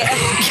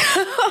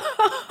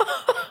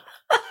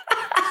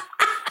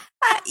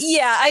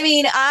 yeah. I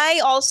mean,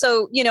 I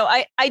also,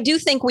 I do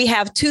think we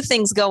have two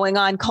things going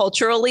on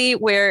culturally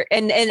where,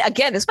 and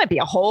again, this might be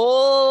a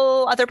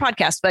whole other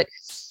podcast, but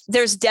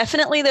there's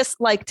definitely this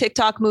like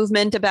TikTok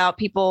movement about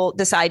people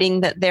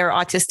deciding that they're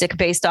autistic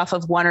based off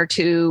of one or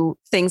two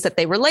things that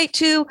they relate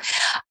to.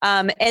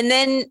 And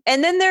then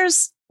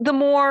there's the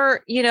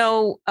more,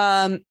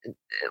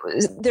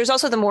 there's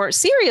also the more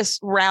serious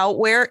route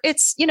where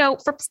it's,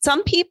 for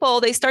some people,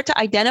 they start to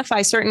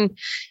identify certain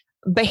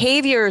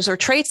behaviors or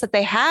traits that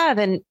they have,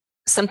 and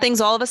some things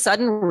all of a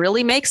sudden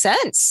really make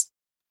sense.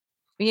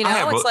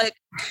 It's like,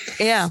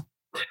 yeah,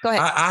 go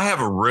ahead. I have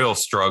a real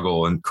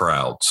struggle in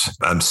crowds.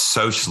 I'm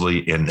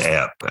socially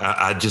inept.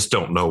 I just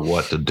don't know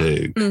what to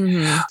do.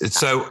 Mm-hmm.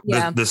 So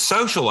the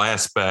social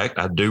aspect,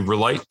 I do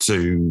relate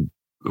to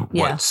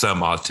what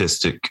some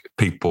autistic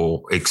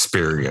people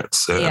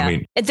experience. I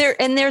mean,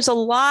 there's a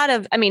lot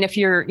of, if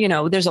you're,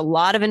 there's a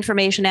lot of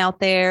information out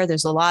there.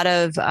 There's a lot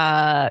of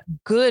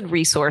good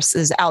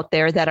resources out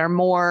there that are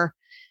more,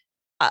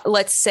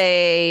 let's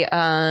say,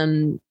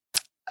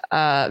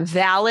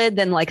 valid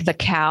than like the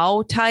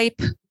cow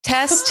type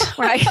test,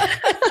 right?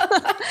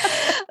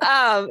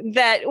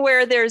 That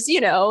where there's,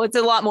 it's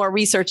a lot more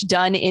research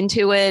done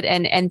into it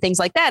and things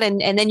like that.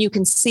 And then you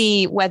can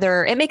see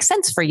whether it makes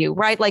sense for you,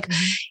 right? Like,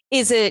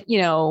 is it,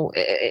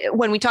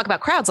 when we talk about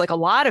crowds, like a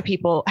lot of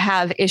people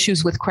have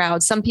issues with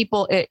crowds. Some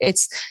people,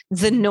 it's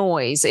the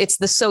noise, it's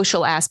the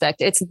social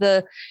aspect,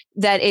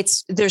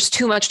 there's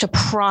too much to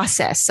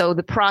process. So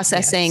the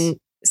processing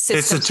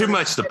it's too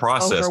much to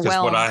process,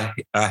 because what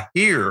I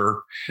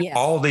hear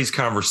all these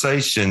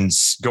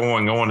conversations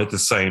going on at the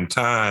same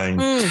time,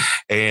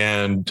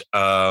 and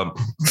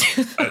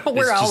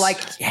we're all like,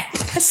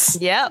 yes,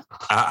 yep.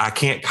 I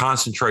can't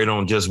concentrate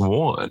on just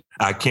one.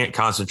 I can't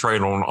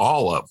concentrate on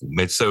all of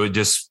them. So it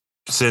just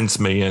sends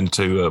me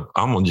into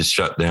I'm gonna just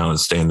shut down and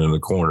stand in the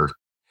corner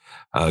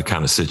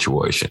kind of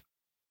situation.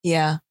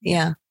 Yeah.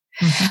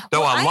 Mm-hmm.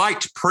 Though I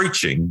liked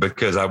preaching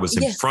because I was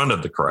in front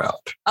of the crowd.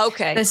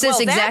 Okay. This is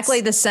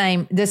exactly the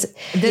same.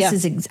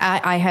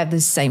 I have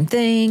the same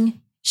thing.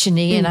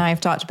 Shani and I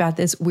have talked about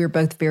this. We're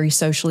both very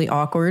socially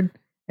awkward.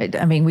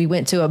 I mean, we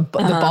went to the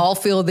ball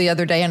field the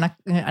other day, and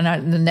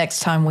the next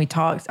time we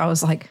talked, I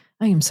was like,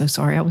 I am so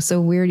sorry. I was so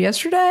weird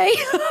yesterday.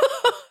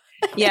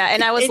 Yeah.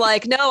 And I was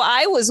like, no,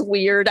 I was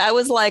weird. I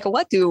was like,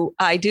 what do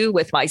I do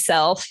with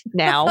myself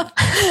now?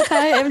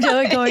 I am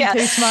going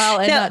to smile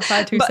and not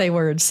try to say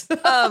words.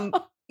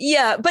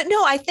 Yeah. But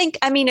no, I think,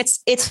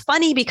 it's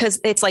funny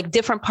because it's like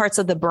different parts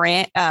of the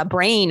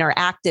brain are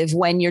active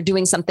when you're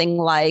doing something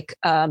like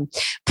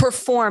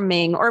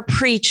performing or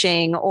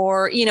preaching,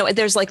 or,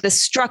 there's like the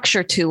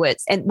structure to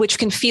it, and which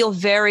can feel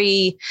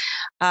very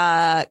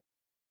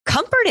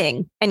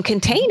comforting and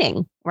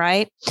containing,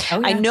 right?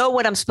 Oh, yeah. I know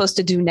what I'm supposed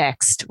to do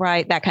next,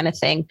 right? That kind of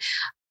thing.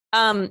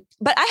 But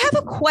I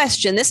have a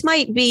question. This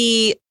might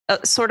be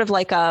sort of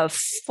like a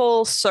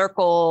full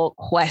circle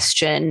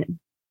question.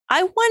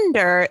 I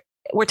wonder,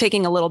 we're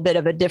taking a little bit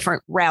of a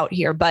different route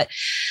here, but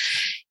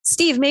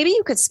Steve, maybe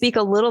you could speak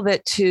a little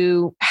bit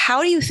to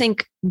how do you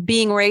think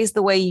being raised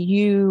the way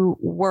you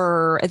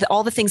were,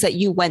 all the things that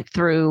you went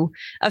through,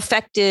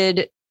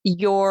 affected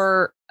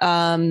your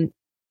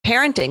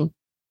parenting?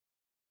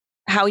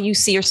 how you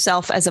see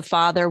yourself as a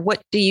father.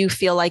 What do you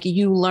feel like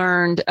you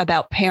learned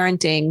about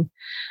parenting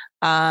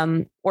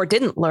or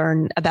didn't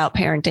learn about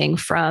parenting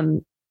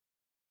from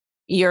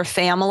your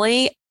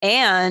family?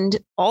 And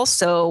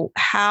also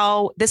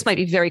how this might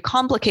be very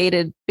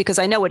complicated because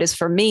I know it is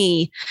for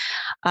me,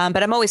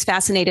 but I'm always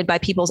fascinated by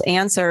people's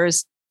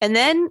answers. And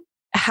then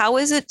how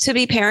is it to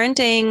be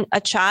parenting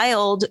a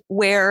child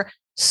where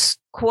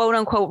quote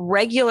unquote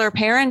regular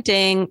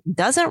parenting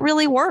doesn't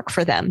really work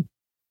for them?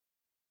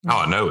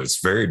 Oh, no,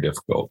 it's very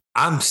difficult.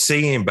 I'm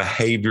seeing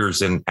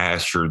behaviors in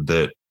Asher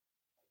that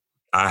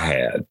I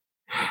had,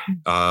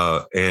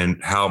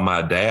 and how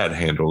my dad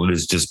handled it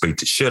is just beat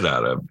the shit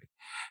out of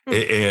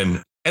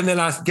me. And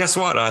then guess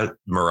what? I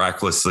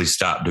miraculously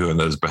stopped doing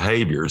those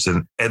behaviors.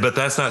 But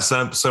that's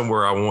not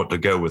somewhere I want to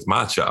go with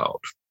my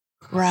child.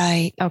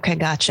 Right. Okay.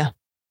 Gotcha.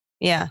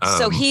 Yeah.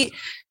 So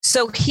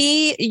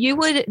you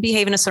would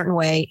behave in a certain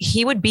way.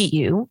 He would beat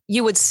you.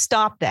 You would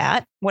stop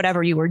that,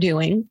 whatever you were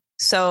doing.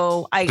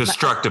 So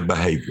destructive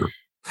behavior.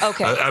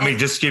 Okay. I mean,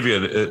 just give you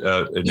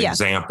an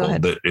example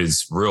that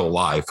is real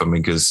life. I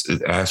mean, because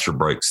Asher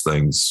breaks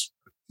things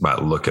by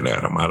looking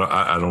at them.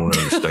 I don't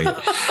understand.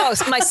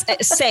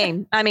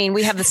 Same. I mean,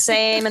 we have the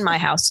same in my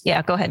house.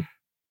 Yeah, go ahead.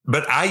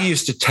 But I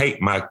used to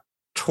take my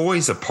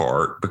toys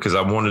apart because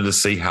I wanted to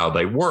see how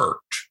they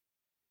worked.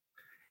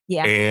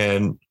 Yeah.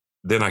 And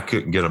then I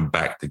couldn't get them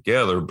back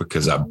together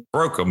because I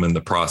broke them in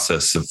the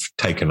process of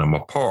taking them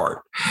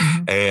apart.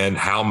 Mm-hmm. And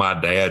how my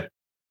dad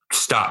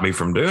stopped me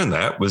from doing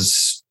that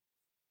was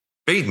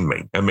beating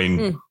me. I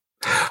mean,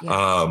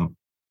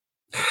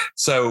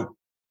 so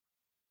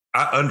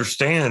I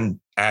understand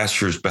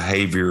Asher's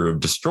behavior of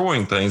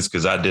destroying things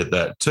because I did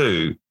that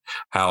too.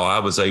 How I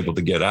was able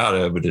to get out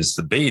of it is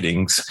the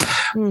beatings.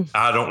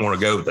 I don't want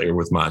to go there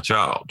with my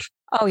child.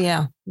 Oh,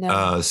 yeah.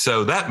 No.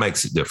 So that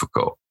makes it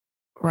difficult.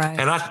 Right.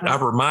 And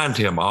I remind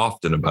him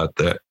often about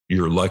that.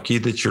 You're lucky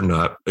that you're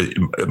not,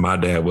 my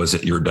dad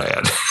wasn't your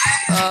dad.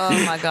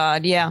 Oh, my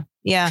God. Yeah.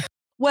 Yeah.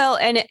 Well,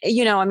 and,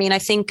 I mean, I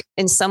think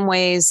in some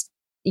ways,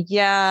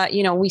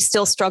 we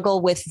still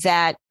struggle with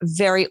that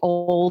very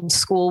old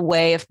school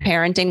way of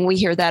parenting. We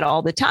hear that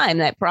all the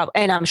time.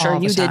 And I'm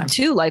sure you did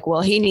too. Like,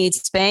 well, he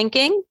needs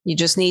spanking. You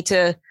just need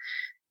to,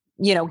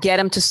 get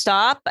him to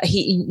stop.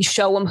 You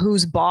show him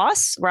who's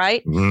boss,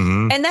 right?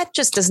 Mm-hmm. And that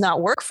just does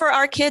not work for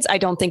our kids. I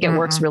don't think it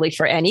works really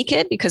for any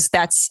kid because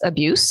that's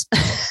abuse.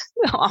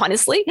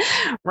 Honestly.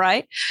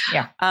 Right.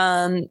 Yeah.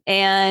 And,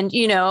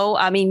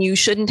 I mean, you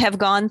shouldn't have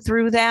gone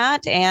through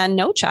that and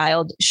no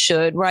child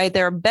should, right?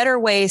 There are better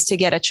ways to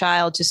get a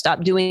child to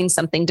stop doing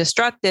something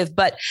destructive.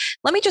 But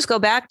let me just go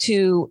back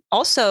to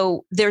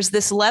also, there's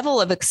this level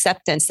of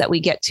acceptance that we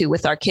get to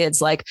with our kids.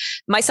 Like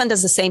my son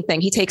does the same thing.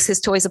 He takes his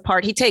toys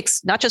apart. He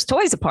takes not just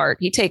toys apart.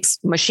 He takes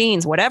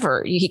machines,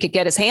 whatever he could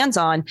get his hands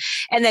on,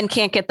 and then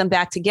can't get them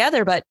back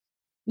together. But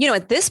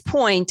at this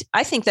point,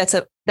 I think that's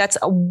a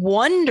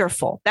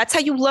wonderful. That's how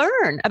you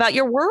learn about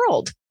your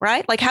world,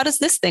 right? Like, how does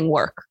this thing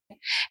work?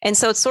 And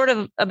so it's sort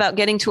of about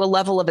getting to a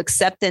level of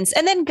acceptance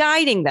and then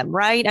guiding them,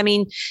 right? I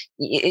mean,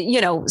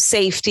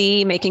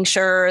 safety, making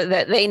sure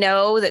that they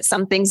know that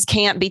some things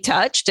can't be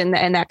touched and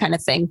that kind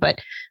of thing.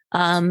 But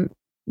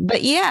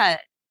yeah,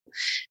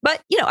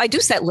 I do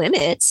set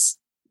limits.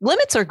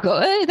 Limits are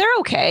good. They're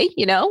okay.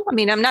 I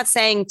mean, I'm not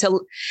saying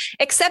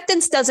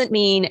acceptance doesn't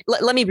mean,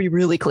 let me be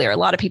really clear. A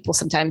lot of people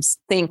sometimes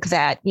think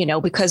that,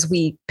 because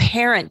we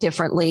parent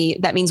differently,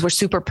 that means we're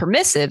super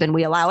permissive and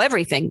we allow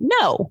everything.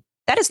 No,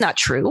 that is not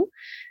true.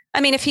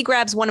 I mean, if he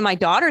grabs one of my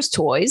daughter's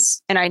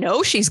toys and I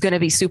know she's going to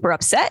be super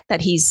upset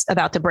that he's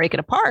about to break it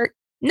apart.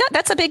 No,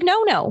 that's a big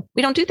no.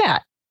 We don't do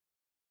that.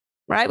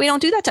 Right. We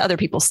don't do that to other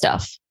people's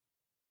stuff.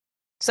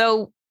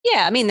 So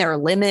yeah, I mean, there are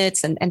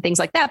limits and things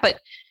like that, but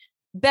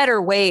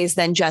better ways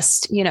than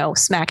just,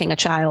 smacking a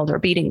child or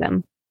beating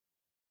them.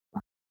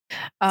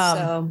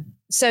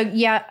 So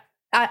yeah,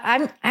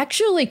 I'm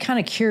actually kind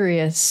of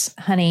curious,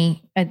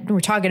 honey. We're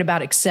talking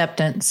about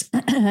acceptance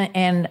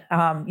and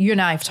you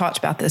and I have talked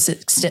about this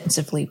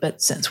extensively, but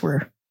since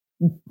we're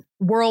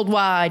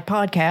worldwide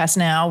podcast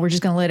now, we're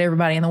just going to let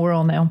everybody in the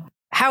world know.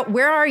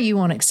 Where are you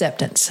on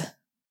acceptance?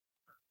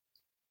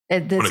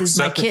 This is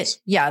my kid.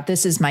 Yeah,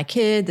 this is my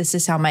kid. This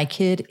is how my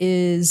kid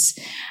is.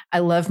 I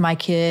love my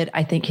kid.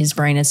 I think his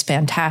brain is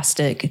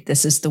fantastic.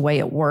 This is the way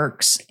it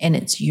works, and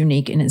it's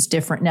unique and it's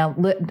different. Now,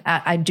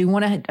 I do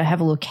want to have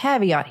a little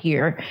caveat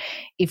here.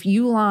 If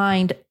you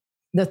lined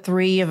the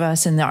three of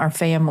us in our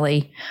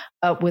family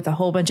up with a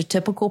whole bunch of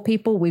typical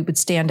people, we would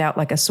stand out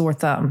like a sore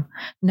thumb.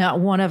 Not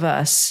one of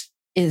us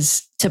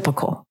is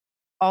typical.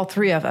 All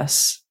three of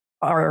us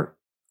are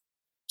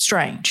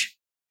strange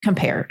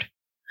compared.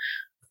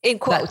 In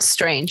quotes,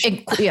 strange.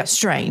 Yeah,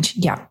 strange.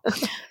 Yeah.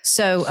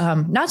 So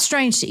not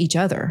strange to each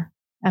other.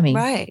 I mean,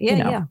 right. Yeah.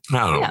 Yeah.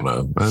 I don't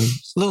know.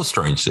 It's a little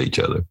strange to each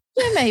other.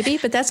 Yeah, maybe,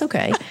 but that's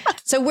okay.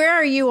 So where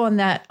are you on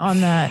that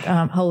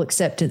whole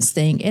acceptance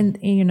thing? And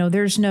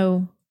there's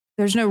no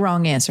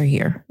wrong answer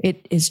here.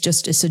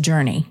 It's a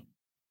journey.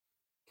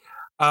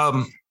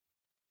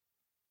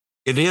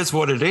 It is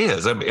what it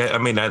is. I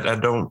mean, I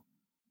don't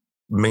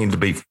mean to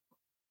be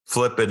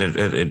flip it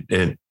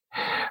and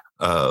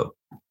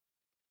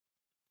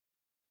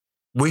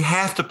we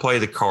have to play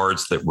the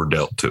cards that were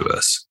dealt to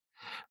us.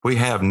 We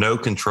have no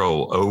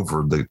control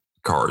over the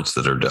cards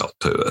that are dealt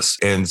to us.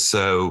 And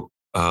so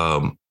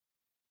I'm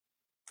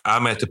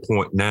at the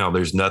point now,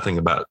 there's nothing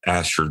about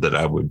Asher that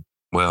I would,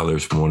 well,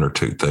 there's one or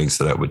two things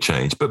that I would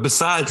change. But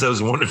besides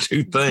those one or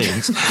two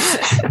things,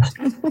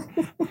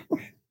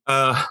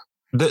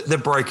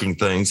 the breaking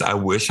things, I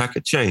wish I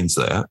could change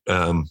that.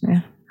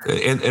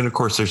 And of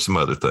course, there's some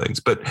other things.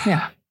 But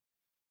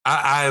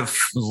I've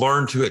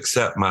learned to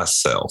accept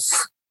myself.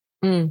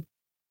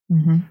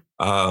 Mm-hmm.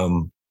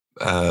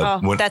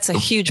 That's a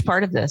huge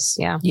part of this.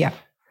 Yeah. Yeah.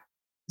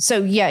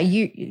 So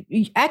you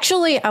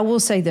actually, I will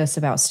say this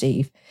about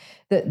Steve,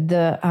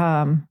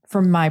 from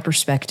my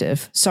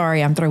perspective,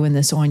 sorry, I'm throwing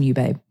this on you,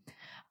 babe.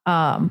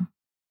 I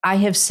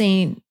have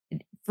seen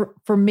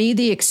for me,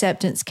 the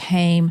acceptance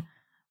came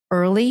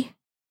early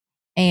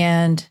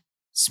and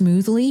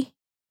smoothly,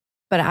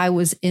 but I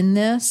was in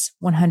this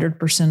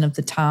 100% of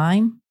the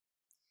time.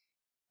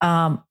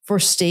 For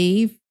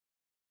Steve,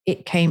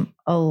 it came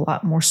a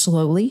lot more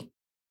slowly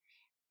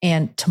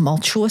and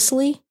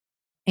tumultuously.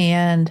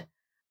 And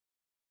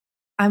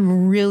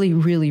I'm really,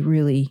 really,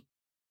 really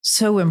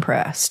so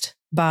impressed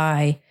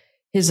by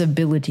his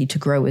ability to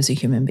grow as a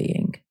human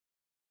being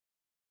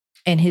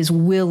and his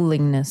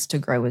willingness to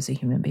grow as a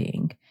human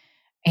being.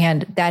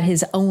 And that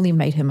has only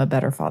made him a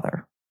better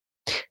father.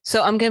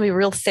 So I'm going to be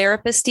real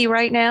therapist-y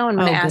right now. I'm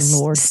going to ask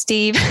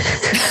Steve,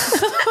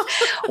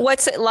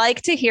 what's it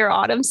like to hear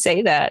Autumn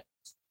say that?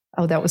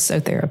 Oh, that was so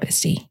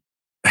therapist-y.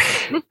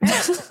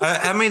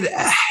 I mean,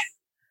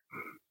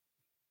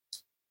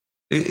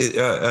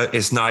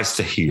 it's nice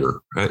to hear.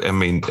 I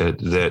mean,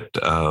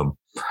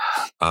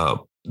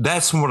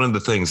 that's one of the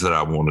things that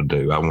I want to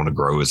do. I want to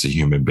grow as a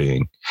human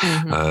being.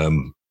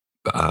 Mm-hmm.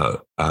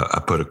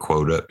 I put a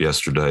quote up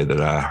yesterday that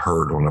I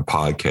heard on a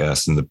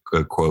podcast, and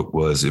the quote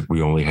was, if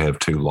we only have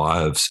two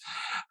lives,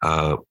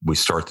 we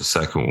start the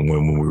second one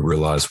when we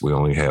realize we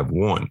only have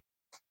one.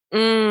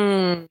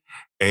 Mm.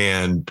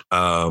 And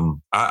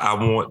I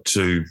want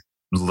to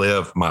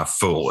live my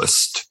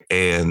fullest.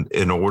 And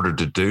in order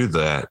to do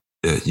that,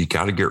 you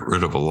got to get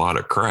rid of a lot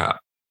of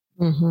crap.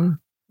 Mm-hmm.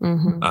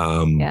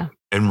 Mm-hmm.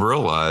 And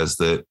realize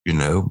that,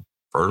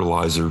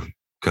 fertilizer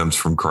comes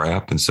from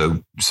crap. And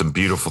so some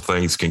beautiful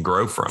things can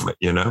grow from it,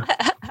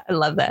 I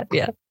love that.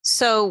 Yeah.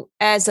 So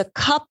as a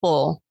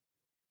couple,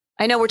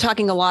 I know we're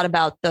talking a lot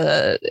about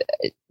the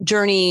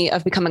journey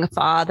of becoming a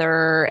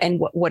father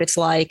and what it's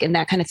like and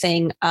that kind of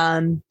thing.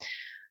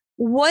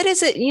 What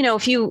is it,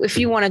 if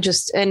you want to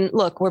just, and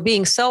look, we're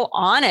being so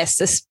honest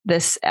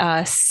this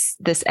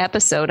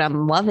episode,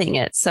 I'm loving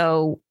it.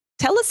 So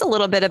tell us a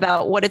little bit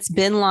about what it's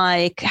been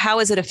like. How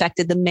has it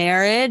affected the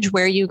marriage,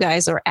 where you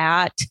guys are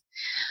at?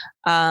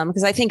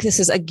 Because I think this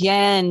is,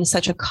 again,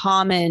 such a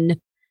common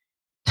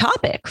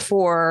topic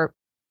for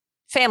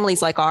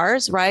families like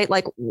ours, right?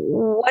 Like,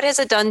 what has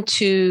it done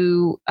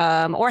to,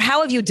 or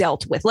how have you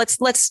dealt with?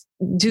 Let's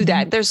do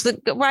that. There's there's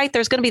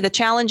going to be the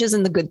challenges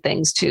and the good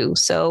things too.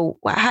 So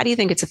how do you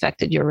think it's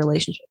affected your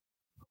relationship?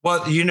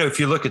 Well, if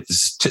you look at the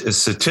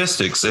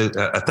statistics,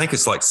 I think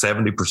it's like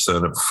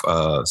 70%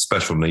 of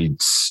special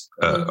needs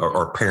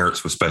or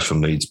parents with special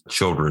needs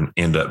children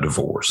end up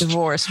divorced.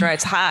 Right?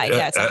 It's high.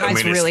 Yeah,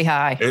 it's really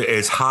high.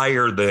 It's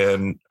higher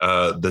than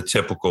the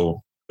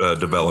typical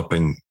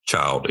developing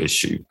child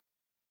issue.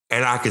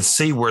 And I could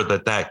see where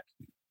that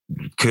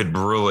could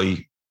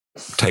really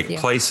take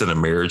place in a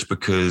marriage,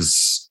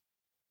 because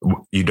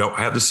you don't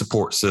have the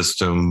support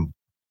system,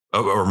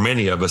 or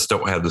many of us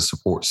don't have the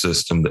support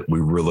system that we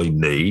really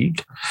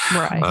need.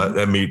 Right.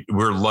 I mean,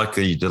 we're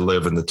lucky to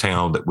live in the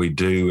town that we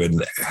do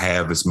and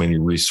have as many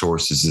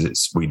resources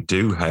as we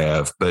do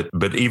have.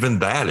 But even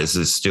that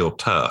is still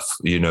tough,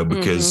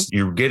 because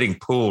you're getting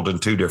pulled in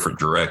two different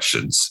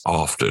directions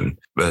often.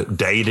 But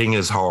dating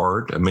is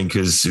hard. I mean,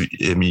 because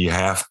you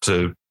have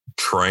to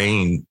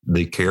train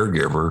the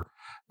caregiver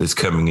that's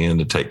coming in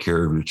to take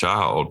care of your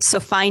child. So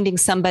finding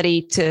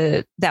somebody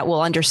that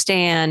will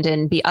understand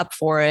and be up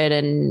for it.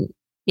 And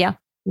yeah.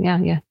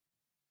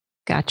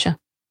 Gotcha.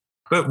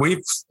 But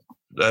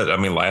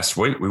last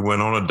week we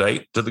went on a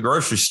date to the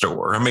grocery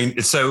store. I mean,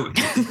 so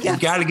you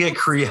got to get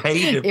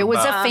creative. It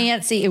was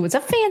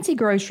a fancy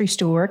grocery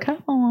store.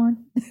 Come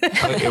on.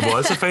 It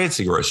was a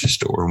fancy grocery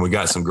store, and we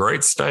got some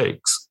great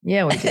steaks.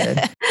 Yeah, we did.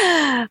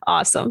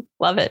 Awesome.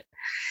 Love it.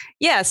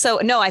 Yeah. So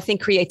no, I think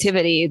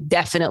creativity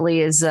definitely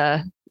is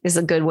a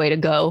good way to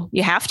go.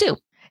 You have to.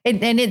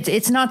 And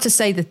it's not to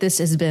say that this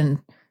has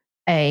been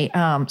a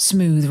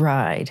smooth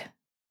ride.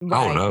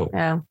 Right. Oh, no.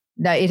 Yeah.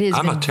 No, it is.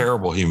 I'm a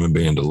terrible human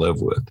being to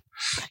live with.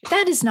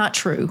 That is not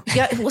true.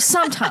 Yeah, well,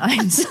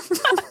 sometimes.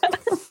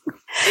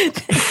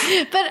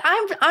 But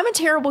I'm a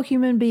terrible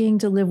human being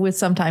to live with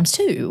sometimes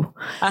too.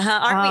 Aren't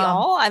we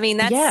all? I mean,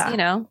 that's,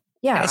 Yeah.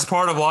 That's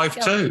part of life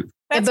too.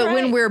 But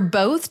when we're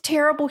both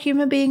terrible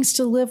human beings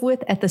to live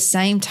with at the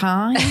same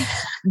time,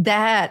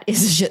 that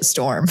is a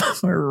shitstorm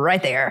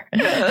right there.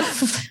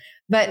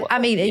 But I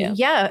mean,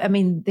 I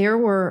mean, there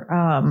were,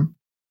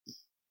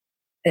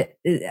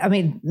 I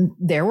mean,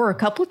 there were a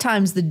couple of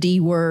times the D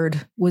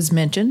word was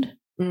mentioned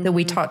that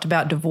we talked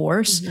about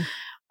divorce.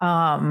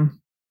 I'm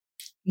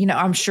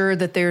sure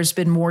that there's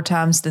been more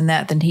times than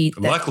that than he.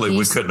 Luckily,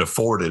 we couldn't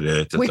afford it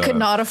at the we time.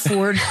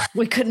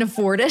 We couldn't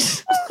afford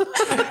it.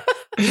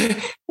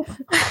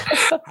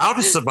 How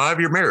to survive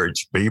your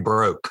marriage? Be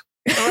broke.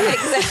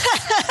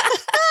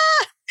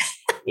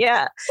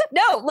 Yeah.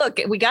 No, look,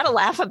 we got to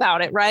laugh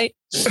about it, right?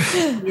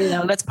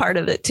 That's part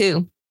of it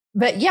too.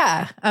 But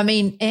yeah, I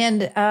mean,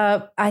 and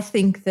I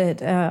think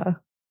that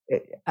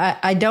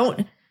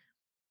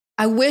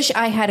I wish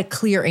I had a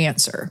clear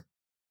answer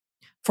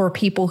for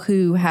people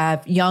who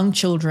have young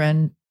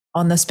children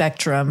on the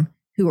spectrum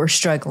who are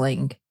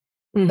struggling.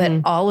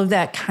 But all of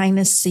that kind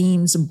of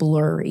seems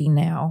blurry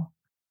now.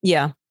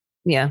 Yeah.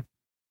 Yeah.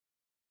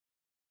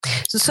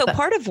 So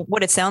part of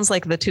what it sounds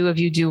like the two of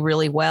you do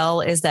really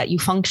well is that you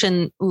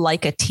function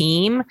like a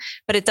team,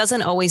 but it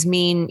doesn't always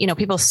mean,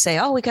 people say,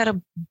 oh, we got to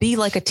be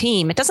like a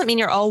team. It doesn't mean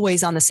you're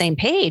always on the same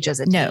page as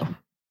a team. No.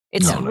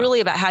 It's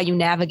really about how you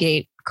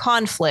navigate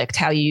conflict,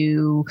 how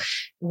you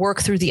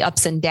work through the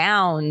ups and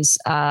downs,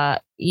 how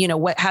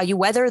you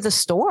weather the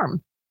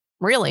storm,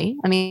 really.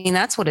 I mean,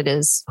 that's what it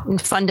is.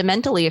 And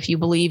fundamentally, if you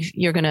believe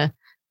you're going to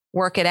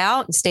work it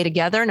out and stay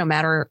together, no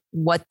matter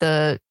what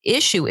the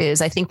issue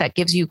is, I think that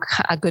gives you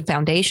a good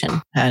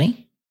foundation.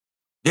 Honey?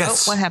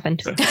 Yes. Oh, what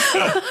happened?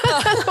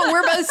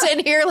 We're both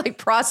sitting here like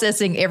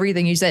processing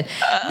everything you said.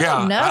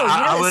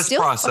 It's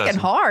still fucking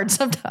hard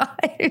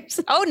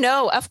sometimes. Oh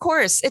no, of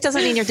course. It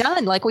doesn't mean you're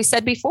done. Like we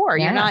said before,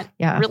 you're not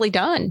really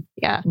done.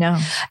 Yeah. No.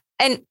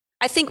 And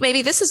I think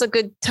maybe this is a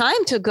good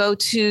time to go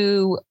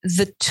to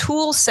the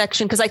tools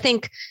section, because I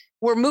think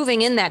we're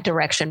moving in that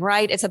direction,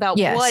 right? It's about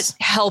what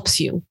helps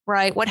you,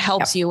 right? What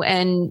helps you.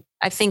 And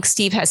I think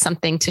Steve has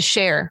something to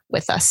share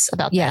with us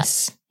about that.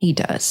 Yes, he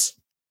does.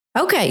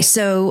 Okay,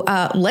 so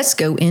let's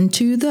go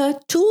into the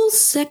tools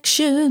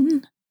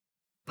section.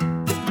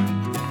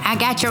 I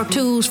got your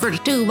tools for the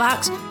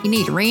toolbox. You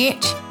need a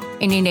wrench,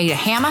 and you need a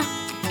hammer,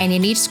 and you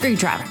need a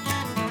screwdriver.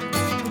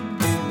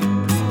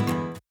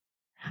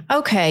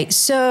 Okay,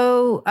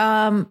 so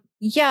I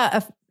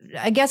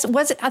guess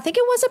I think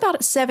it was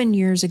about 7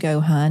 years ago,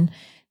 hon,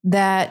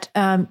 that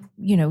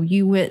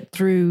you went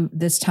through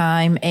this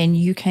time and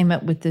you came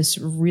up with this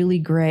really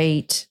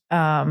great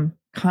kind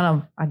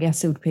of, I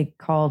guess it would be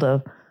called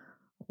a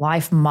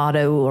life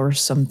motto or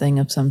something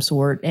of some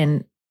sort.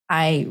 And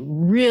I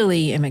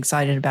really am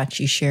excited about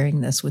you sharing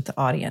this with the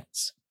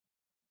audience.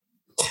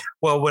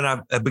 Well, when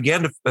I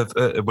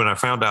when I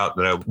found out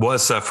that I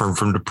was suffering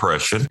from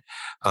depression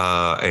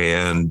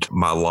and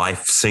my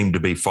life seemed to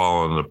be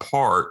falling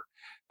apart,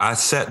 I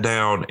sat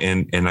down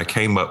and I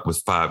came up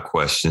with 5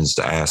 questions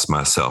to ask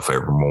myself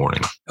every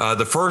morning.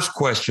 The first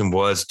question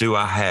was, do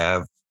I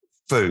have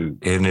food?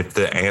 And if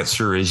the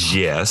answer is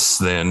yes,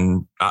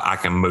 then I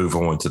can move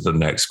on to the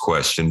next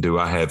question. Do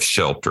I have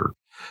shelter?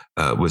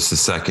 Was the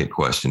second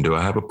question. Do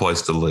I have a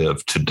place to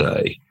live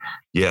today?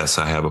 Yes,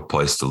 I have a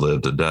place to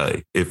live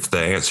today. If the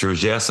answer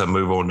is yes, I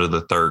move on to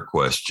the third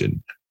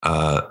question.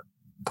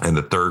 And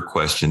the third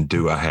question,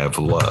 do I have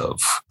love?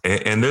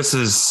 And this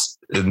is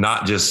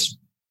not just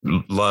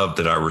love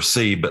that I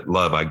receive, but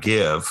love I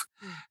give.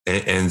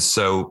 And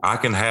so I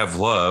can have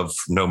love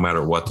no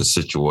matter what the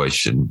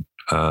situation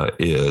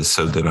is.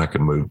 So then I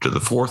can move to the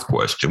fourth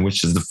question,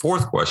 which is the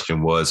fourth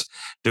question was,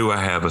 do I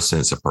have a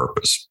sense of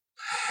purpose?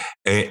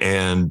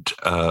 And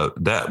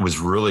that was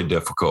really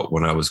difficult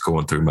when I was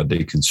going through my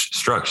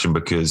deconstruction,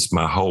 because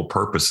my whole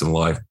purpose in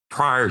life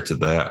prior to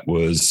that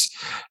was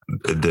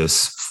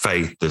this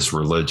faith, this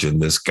religion,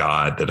 this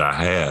God that I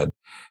had.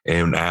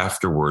 And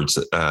afterwards,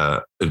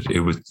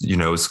 it was,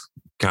 it's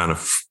kind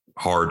of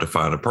hard to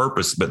find a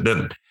purpose. But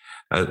then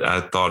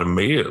I thought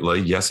immediately,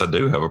 yes, I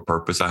do have a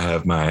purpose. I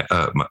have I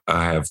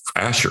have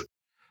Asher.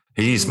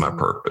 He's my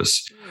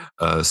purpose.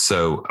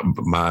 So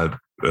my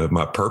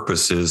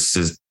purpose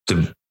is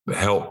to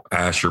help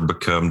Asher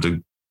become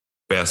the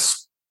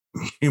best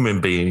human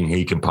being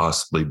he can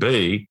possibly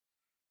be.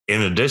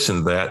 In addition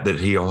to that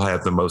he'll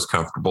have the most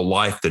comfortable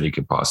life that he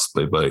can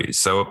possibly be.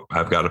 So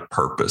I've got a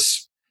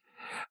purpose.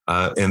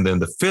 And then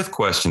the fifth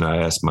question I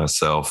asked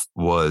myself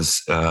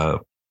was,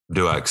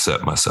 do I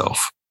accept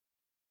myself?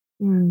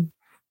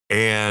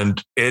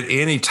 And at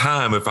any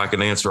time, if I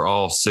can answer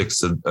all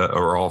 6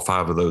 or all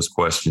 5 of those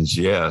questions,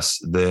 yes,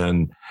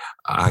 then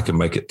I can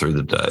make it through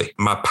the day.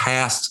 My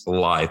past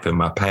life and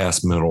my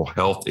past mental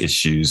health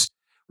issues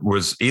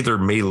was either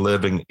me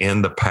living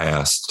in the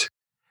past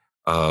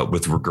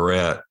with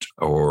regret,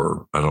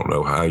 or I don't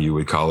know how you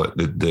would call it,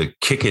 the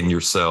kicking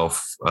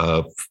yourself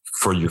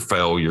for your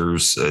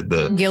failures,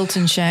 the guilt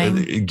and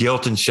shame,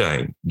 guilt and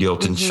shame.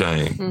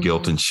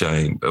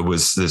 It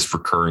was this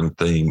recurring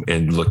theme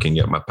in looking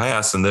at my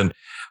past. And then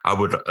I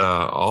would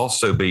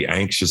also be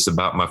anxious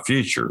about my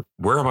future.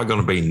 Where am I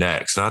going to be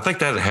next? And I think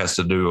that has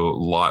to do a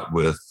lot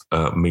with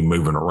me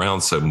moving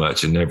around so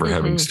much and never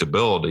having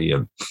stability.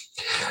 And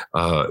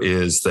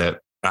is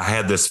that I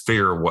had this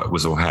fear of what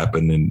was going to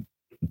happen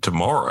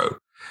tomorrow.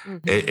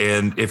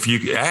 And if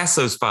you ask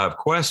those 5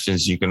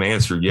 questions, you can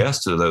answer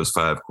yes to those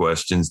 5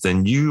 questions,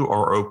 then you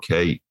are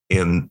okay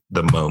in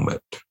the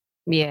moment.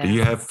 Yeah. Do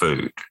you have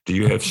food? Do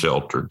you have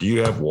shelter? Do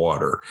you have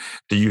water?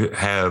 Do you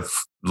have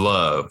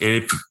love?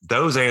 And if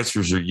those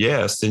answers are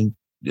yes, then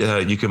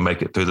you can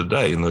make it through the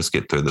day, and let's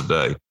get through the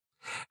day.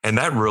 And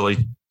that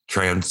really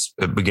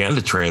began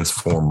to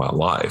transform my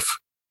life.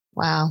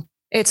 Wow.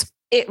 It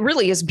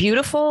really is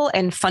beautiful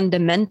and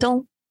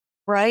fundamental,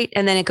 right?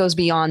 And then it goes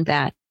beyond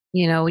that.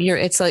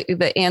 It's like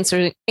the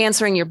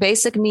answering your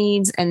basic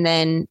needs, and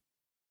then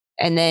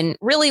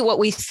really what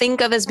we think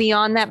of as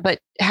beyond that, but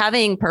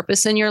having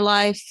purpose in your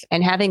life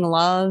and having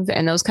love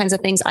and those kinds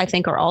of things, I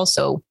think, are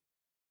also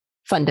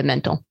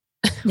fundamental.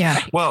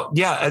 Yeah. Well,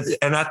 yeah.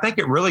 And I think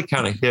it really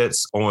kind of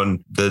hits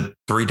on the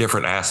 3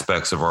 different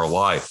aspects of our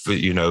life.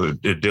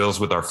 It deals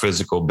with our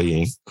physical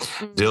being,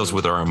 deals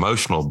with our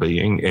emotional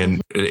being,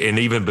 and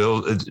even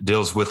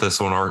deals with us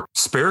on our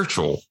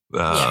spiritual.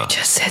 You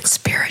just said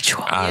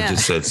spiritual. I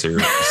just said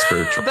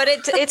spiritual. But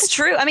it's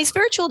true. I mean,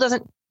 spiritual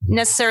doesn't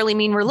necessarily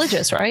mean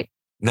religious, right?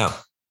 No.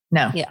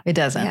 It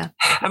doesn't. Yeah.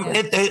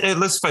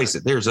 Let's face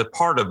it, there's a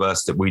part of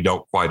us that we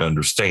don't quite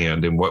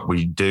understand. And what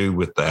we do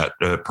with that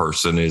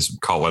person is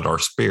call it our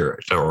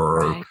spirit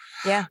or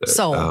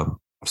soul.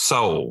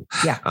 Soul.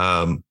 Yeah.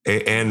 And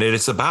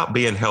it's about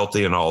being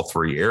healthy in all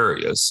 3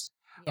 areas,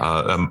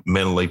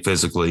 mentally,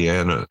 physically,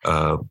 and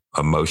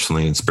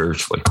emotionally and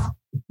spiritually.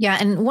 Yeah.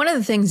 And one of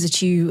the things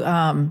that you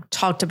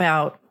talked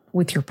about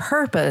with your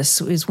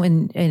purpose is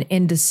when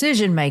in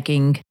decision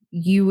making,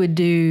 you would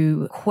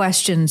do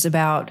questions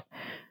about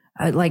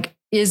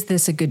is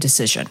this a good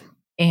decision?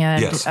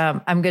 And yes.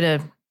 I'm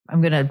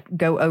gonna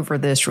go over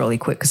this really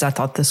quick because I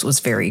thought this was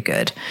very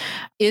good.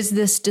 Is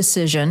this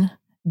decision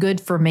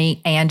good for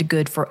me and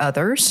good for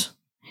others?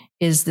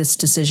 Is this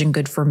decision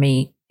good for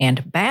me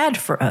and bad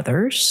for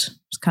others?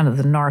 It's kind of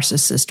the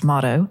narcissist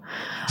motto.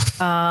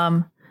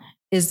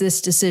 Is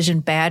this decision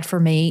bad for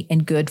me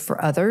and good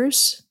for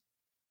others?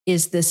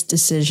 Is this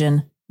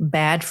decision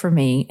bad for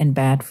me and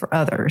bad for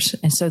others?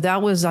 And so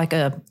that was like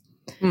the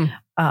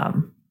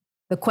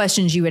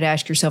questions you would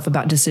ask yourself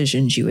about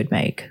decisions you would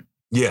make.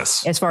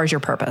 Yes. As far as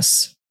your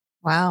purpose.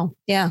 Wow.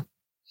 Yeah.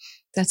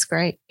 That's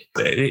great.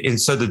 And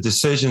so the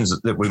decisions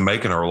that we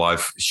make in our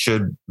life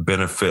should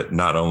benefit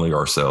not only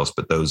ourselves,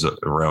 but those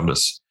around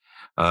us.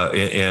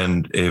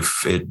 And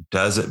if it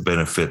doesn't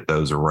benefit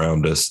those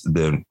around us,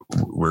 then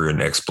we're in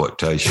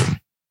exploitation.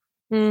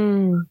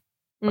 And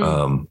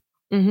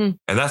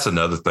that's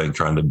another thing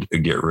trying to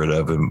get rid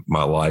of in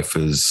my life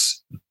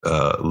is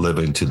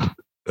living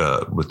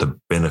with the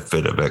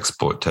benefit of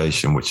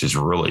exploitation, which is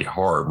really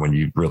hard when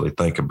you really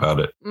think about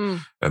it.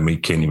 I mean,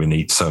 you can't even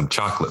eat some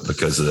chocolate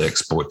because of the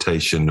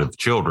exploitation of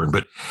children.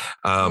 But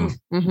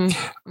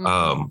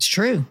it's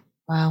true.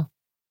 Wow.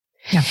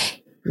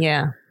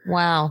 Yeah.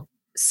 Wow.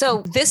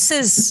 So this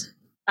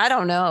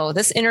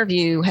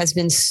interview has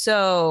been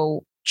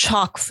so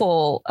chock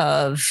full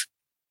of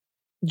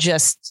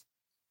just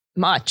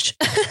much,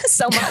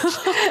 so much.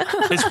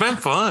 It's been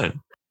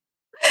fun.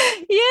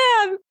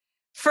 Yeah.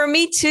 For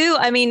me too.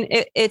 I mean,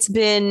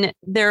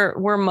 there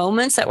were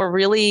moments that were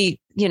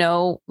really,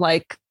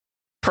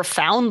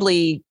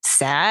 profoundly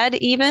sad,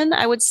 even,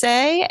 I would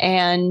say.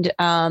 And,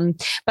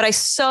 but I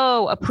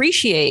so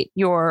appreciate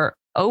your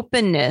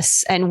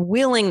openness and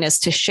willingness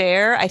to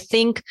share. I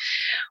think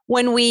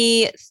when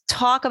we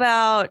talk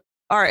about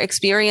our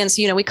experience,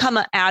 we come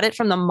at it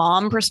from the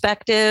mom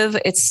perspective.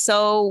 It's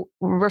so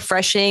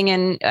refreshing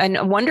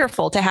and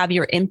wonderful to have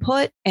your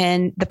input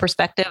and the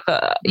perspective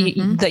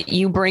that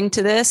you bring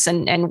to this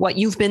and what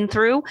you've been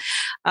through,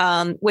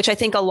 which I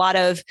think a lot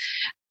of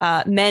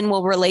men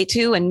will relate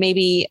to, and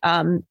maybe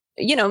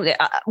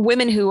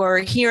women who are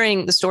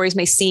hearing the stories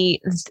may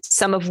see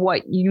some of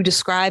what you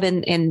describe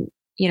in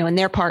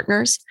their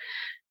partners.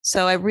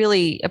 So I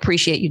really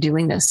appreciate you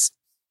doing this.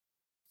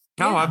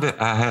 No,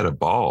 I had a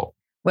ball.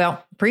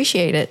 Well,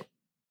 appreciate it.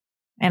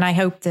 And I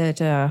hope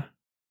that, I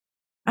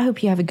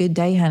hope you have a good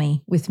day,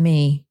 honey, with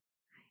me.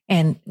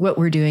 And what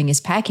we're doing is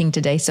packing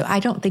today. So I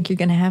don't think you're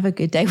going to have a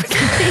good day with me.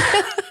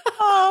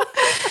 Oh,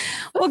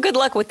 well, good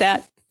luck with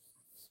that.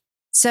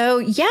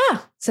 So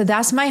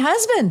that's my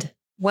husband.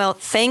 Well,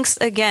 thanks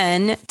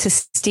again to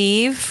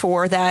Steve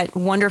for that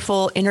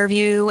wonderful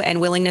interview and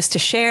willingness to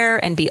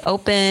share and be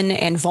open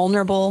and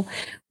vulnerable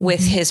with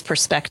his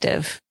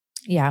perspective.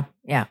 Yeah.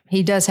 Yeah.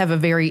 He does have a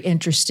very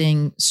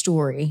interesting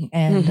story.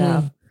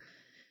 And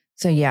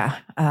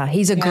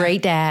he's a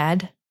great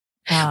dad.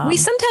 We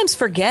sometimes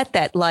forget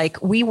that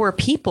we were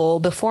people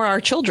before our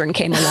children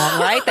came along,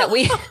 right? That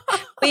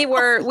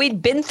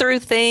we'd been through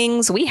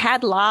things. We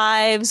had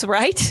lives,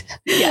 right?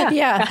 Yeah.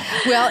 Yeah.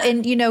 Well,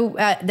 and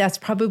that's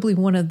probably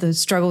one of the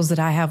struggles that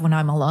I have when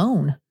I'm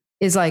alone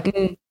is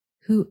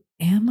who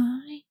am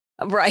I?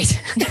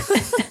 Right.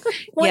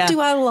 What do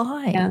I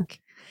like?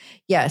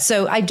 Yeah.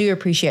 So I do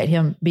appreciate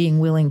him being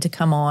willing to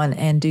come on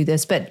and do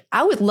this, but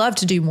I would love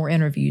to do more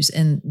interviews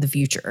in the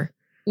future.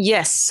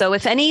 Yes. So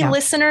if any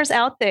listeners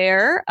out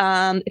there,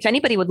 if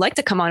anybody would like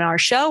to come on our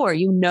show, or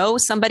you know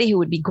somebody who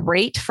would be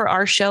great for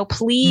our show,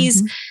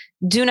 please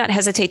do not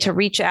hesitate to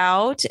reach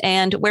out.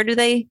 And where do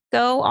they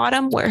go,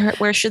 Autumn?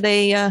 Where should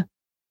they?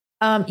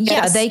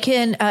 They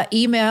can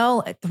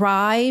email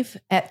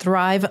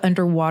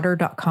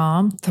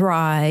thrive@thriveunderwater.com,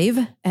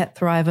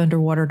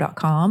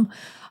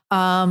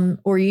 thrive@thriveunderwater.com.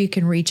 Or you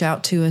can reach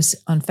out to us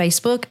on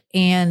Facebook,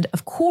 and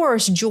of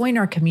course, join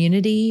our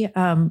community.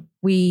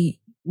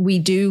 We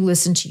do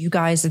listen to you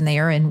guys in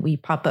there, and we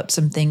pop up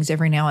some things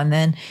every now and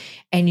then,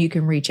 and you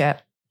can reach out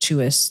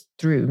to us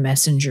through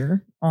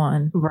Messenger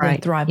on the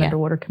Thrive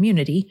Underwater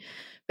community.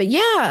 But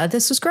yeah,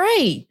 this was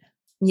great.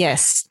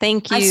 Yes.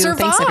 Thank you. I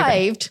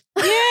survived.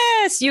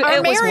 Yes. You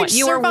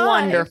were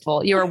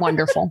wonderful. You were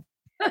wonderful.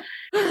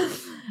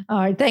 All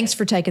right. Thanks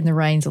for taking the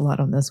reins a lot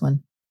on this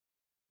one.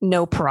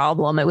 No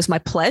problem. It was my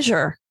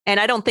pleasure. And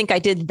I don't think I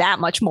did that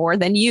much more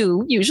than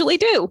you usually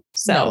do.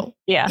 So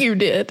yeah, you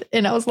did.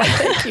 And I was like,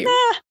 thank you.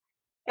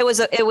 It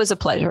was a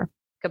pleasure.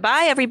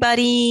 Goodbye,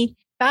 everybody.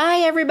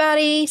 Bye,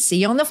 everybody. See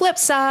you on the flip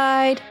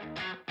side.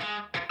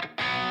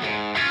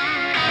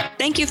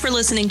 Thank you for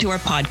listening to our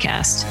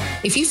podcast.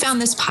 If you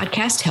found this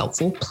podcast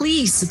helpful,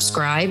 please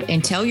subscribe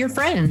and tell your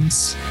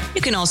friends. You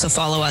can also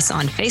follow us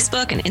on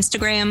Facebook and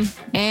Instagram.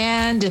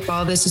 And if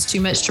all this is too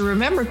much to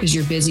remember because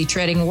you're busy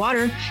treading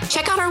water,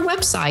 check out our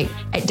website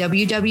at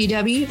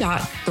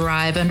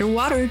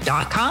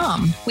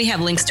www.thriveunderwater.com. We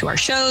have links to our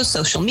shows,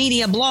 social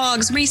media,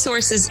 blogs,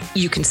 resources.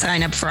 You can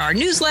sign up for our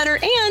newsletter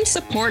and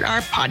support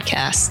our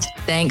podcast.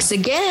 Thanks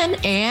again,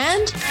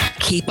 and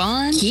keep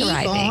on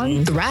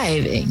thriving.